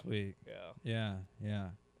Yeah. last week. yeah. Yeah, yeah.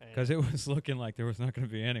 And Because it was looking like there was not going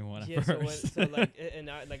to be anyone yeah, at first. like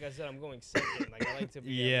I said, I'm going second. Like I like to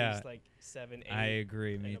be Yeah. at least like 7, 8. I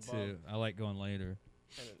agree. Me and too. I like going later.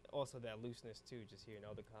 And also that looseness too, just hearing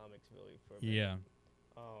other comics really for a Yeah.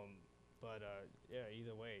 minute. But yeah,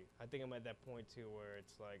 either way, I think I'm at that point too where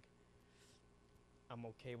it's like I'm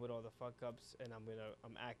okay with all the fuck ups, and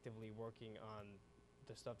I'm actively working on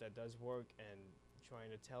the stuff that does work and trying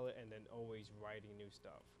to tell it, and then always writing new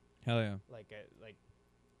stuff. Hell yeah.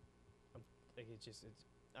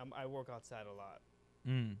 I work outside a lot,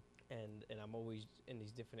 Mm. and I'm always in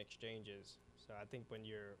these different exchanges. So I think when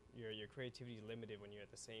your creativity is limited when you're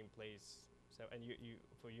at the same place. So and you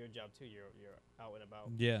for your job too, you're out and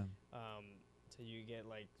about. Yeah. So you get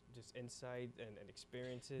like just insight and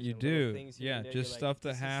experiences. You and little do. things here Yeah, and there. just You're stuff like, that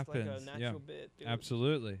this is happens. Like a Yeah. natural bit, dude.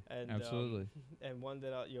 Absolutely. And, Absolutely. And one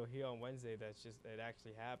that you'll hear on Wednesday that's just it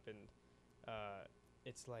actually happened.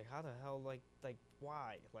 It's like how the hell like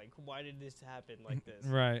why did this happen like this?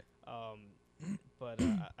 Right. But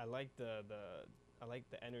I like the I like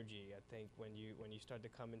the energy. I think when you start to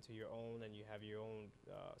come into your own and you have your own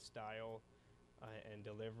style and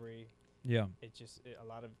delivery, Yeah. a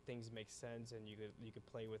lot of things make sense, and you could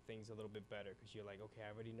play with things a little bit better because you're like, okay,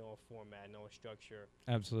 I already know a format, know a structure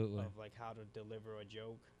Absolutely. of like how to deliver a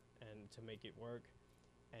joke and to make it work,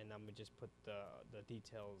 and I'm gonna just put the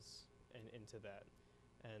details into that,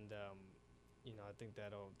 and I think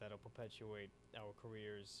that'll perpetuate our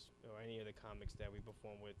careers or any of the comics that we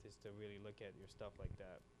perform with is to really look at your stuff like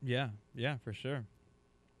that. Yeah. Yeah, for sure.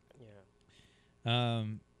 Yeah.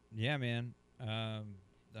 Yeah, man.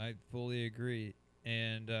 I fully agree.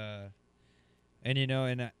 And and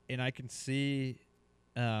I can see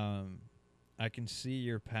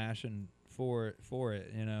your passion for it,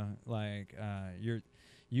 like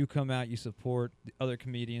you come out, you support the other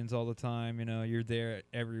comedians all the time, you're there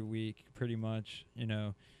every week pretty much,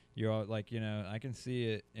 you're all like, I can see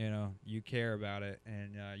it, you care about it,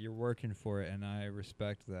 and you're working for it, and I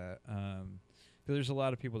respect that. Because there's a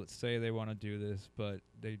lot of people that say they want to do this, but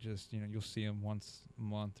they just, you'll see them once a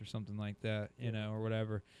month or something like that, or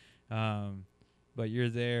whatever. But you're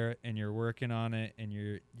there and you're working on it, and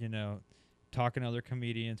you're, talking to other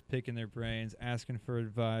comedians, picking their brains, asking for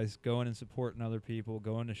advice, going and supporting other people,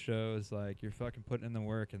 going to shows. Like, you're fucking putting in the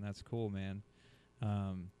work, and that's cool, man.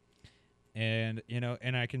 And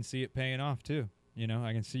I can see it paying off too.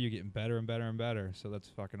 I can see you getting better and better and better. So that's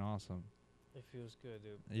fucking awesome. It feels good,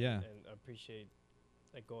 dude. Yeah. And I appreciate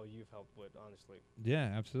that goal you've helped with, honestly.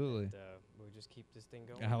 Yeah, absolutely. And, we'll just keep this thing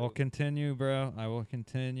going. I will dude. continue, bro. I will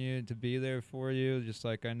continue to be there for you, just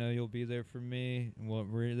like I know you'll be there for me. And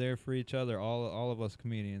we're there for each other, all of us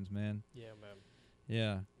comedians, man. Yeah, man.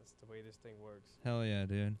 Yeah. That's the way this thing works. Hell yeah,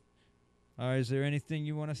 dude. All right, is there anything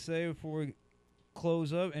you want to say before we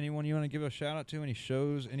close up? Anyone you want to give a shout out to? Any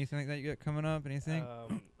shows? Anything like that you got coming up? Anything?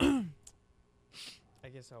 I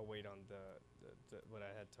guess I'll wait on the what I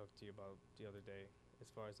had talked to you about the other day, as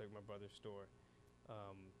far as like my brother's store.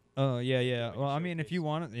 Oh yeah. like Well, a I mean, if you showcase.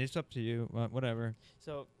 want it, it's up to you. Whatever.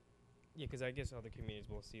 So, yeah, because I guess other comedians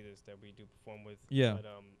will see this that we do perform with. Yeah. But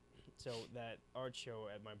so that art show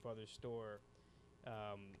at my brother's store,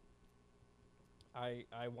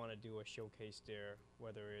 I want to do a showcase there,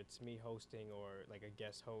 whether it's me hosting or like a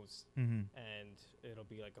guest host, Mm-hmm. and it'll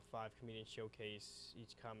be like a 5-comedian showcase.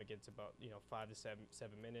 Each comic gets about 5 to 7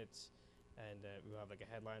 minutes, and we'll have like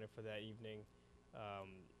a headliner for that evening.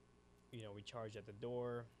 We charge at the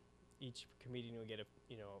door. Each comedian will get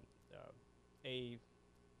a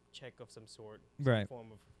check of some sort, some Right.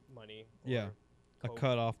 form of money. Yeah. Or A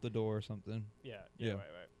cut off the door or something. Yeah, Yeah.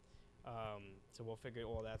 right. So we'll figure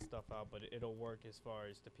all that stuff out, but it'll work as far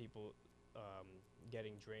as the people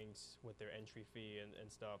getting drinks with their entry fee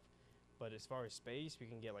and stuff. But as far as space, we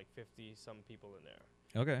can get like 50 some people in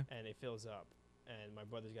there, Okay. and it fills up. And my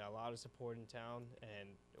brother's got a lot of support in town, and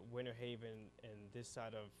Winter Haven and this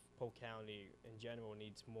side of Polk County in general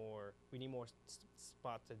needs more. We need more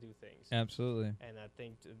spots to do things. Absolutely. And I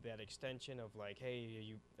think that extension of like,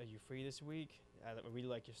 hey, are you free this week? I really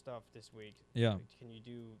like your stuff this week. Yeah. Can you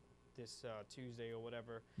do this Tuesday or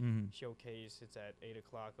whatever Mm-hmm. showcase? It's at 8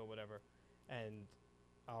 o'clock or whatever, and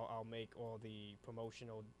I'll make all the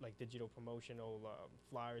promotional, like digital promotional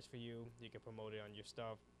flyers for you. You can promote it on your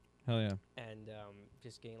stuff, Hell yeah. and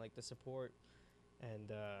just gain like the support. And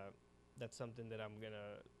that's something that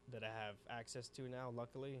that I have access to now,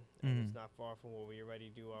 luckily, and Mhm. it's not far from where we already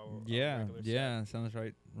do our Yeah. regular set. Yeah. Sounds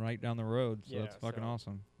right down the road. So Yeah, that's fucking so-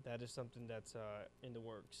 awesome. That is something that's in the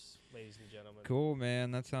works, ladies and gentlemen. Cool,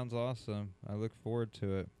 man. That sounds awesome. I look forward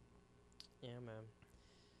to it. Yeah, man.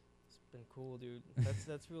 It's been cool, dude.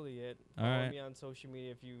 That's really it. All Follow right. me on social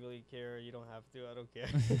media if you really care. You don't have to. I don't care.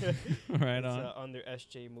 Right It's, on. under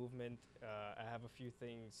SJ Movement. I have a few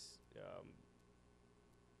things.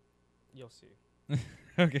 You'll see.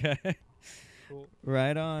 Okay. Cool.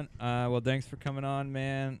 Right on. Well, thanks for coming on,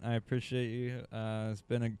 man. I appreciate you. It's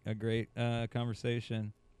been a great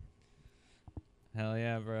conversation. Hell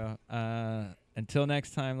yeah, bro. Until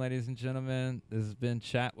next time, ladies and gentlemen, this has been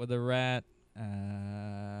Chat with a Rat.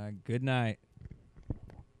 Good night.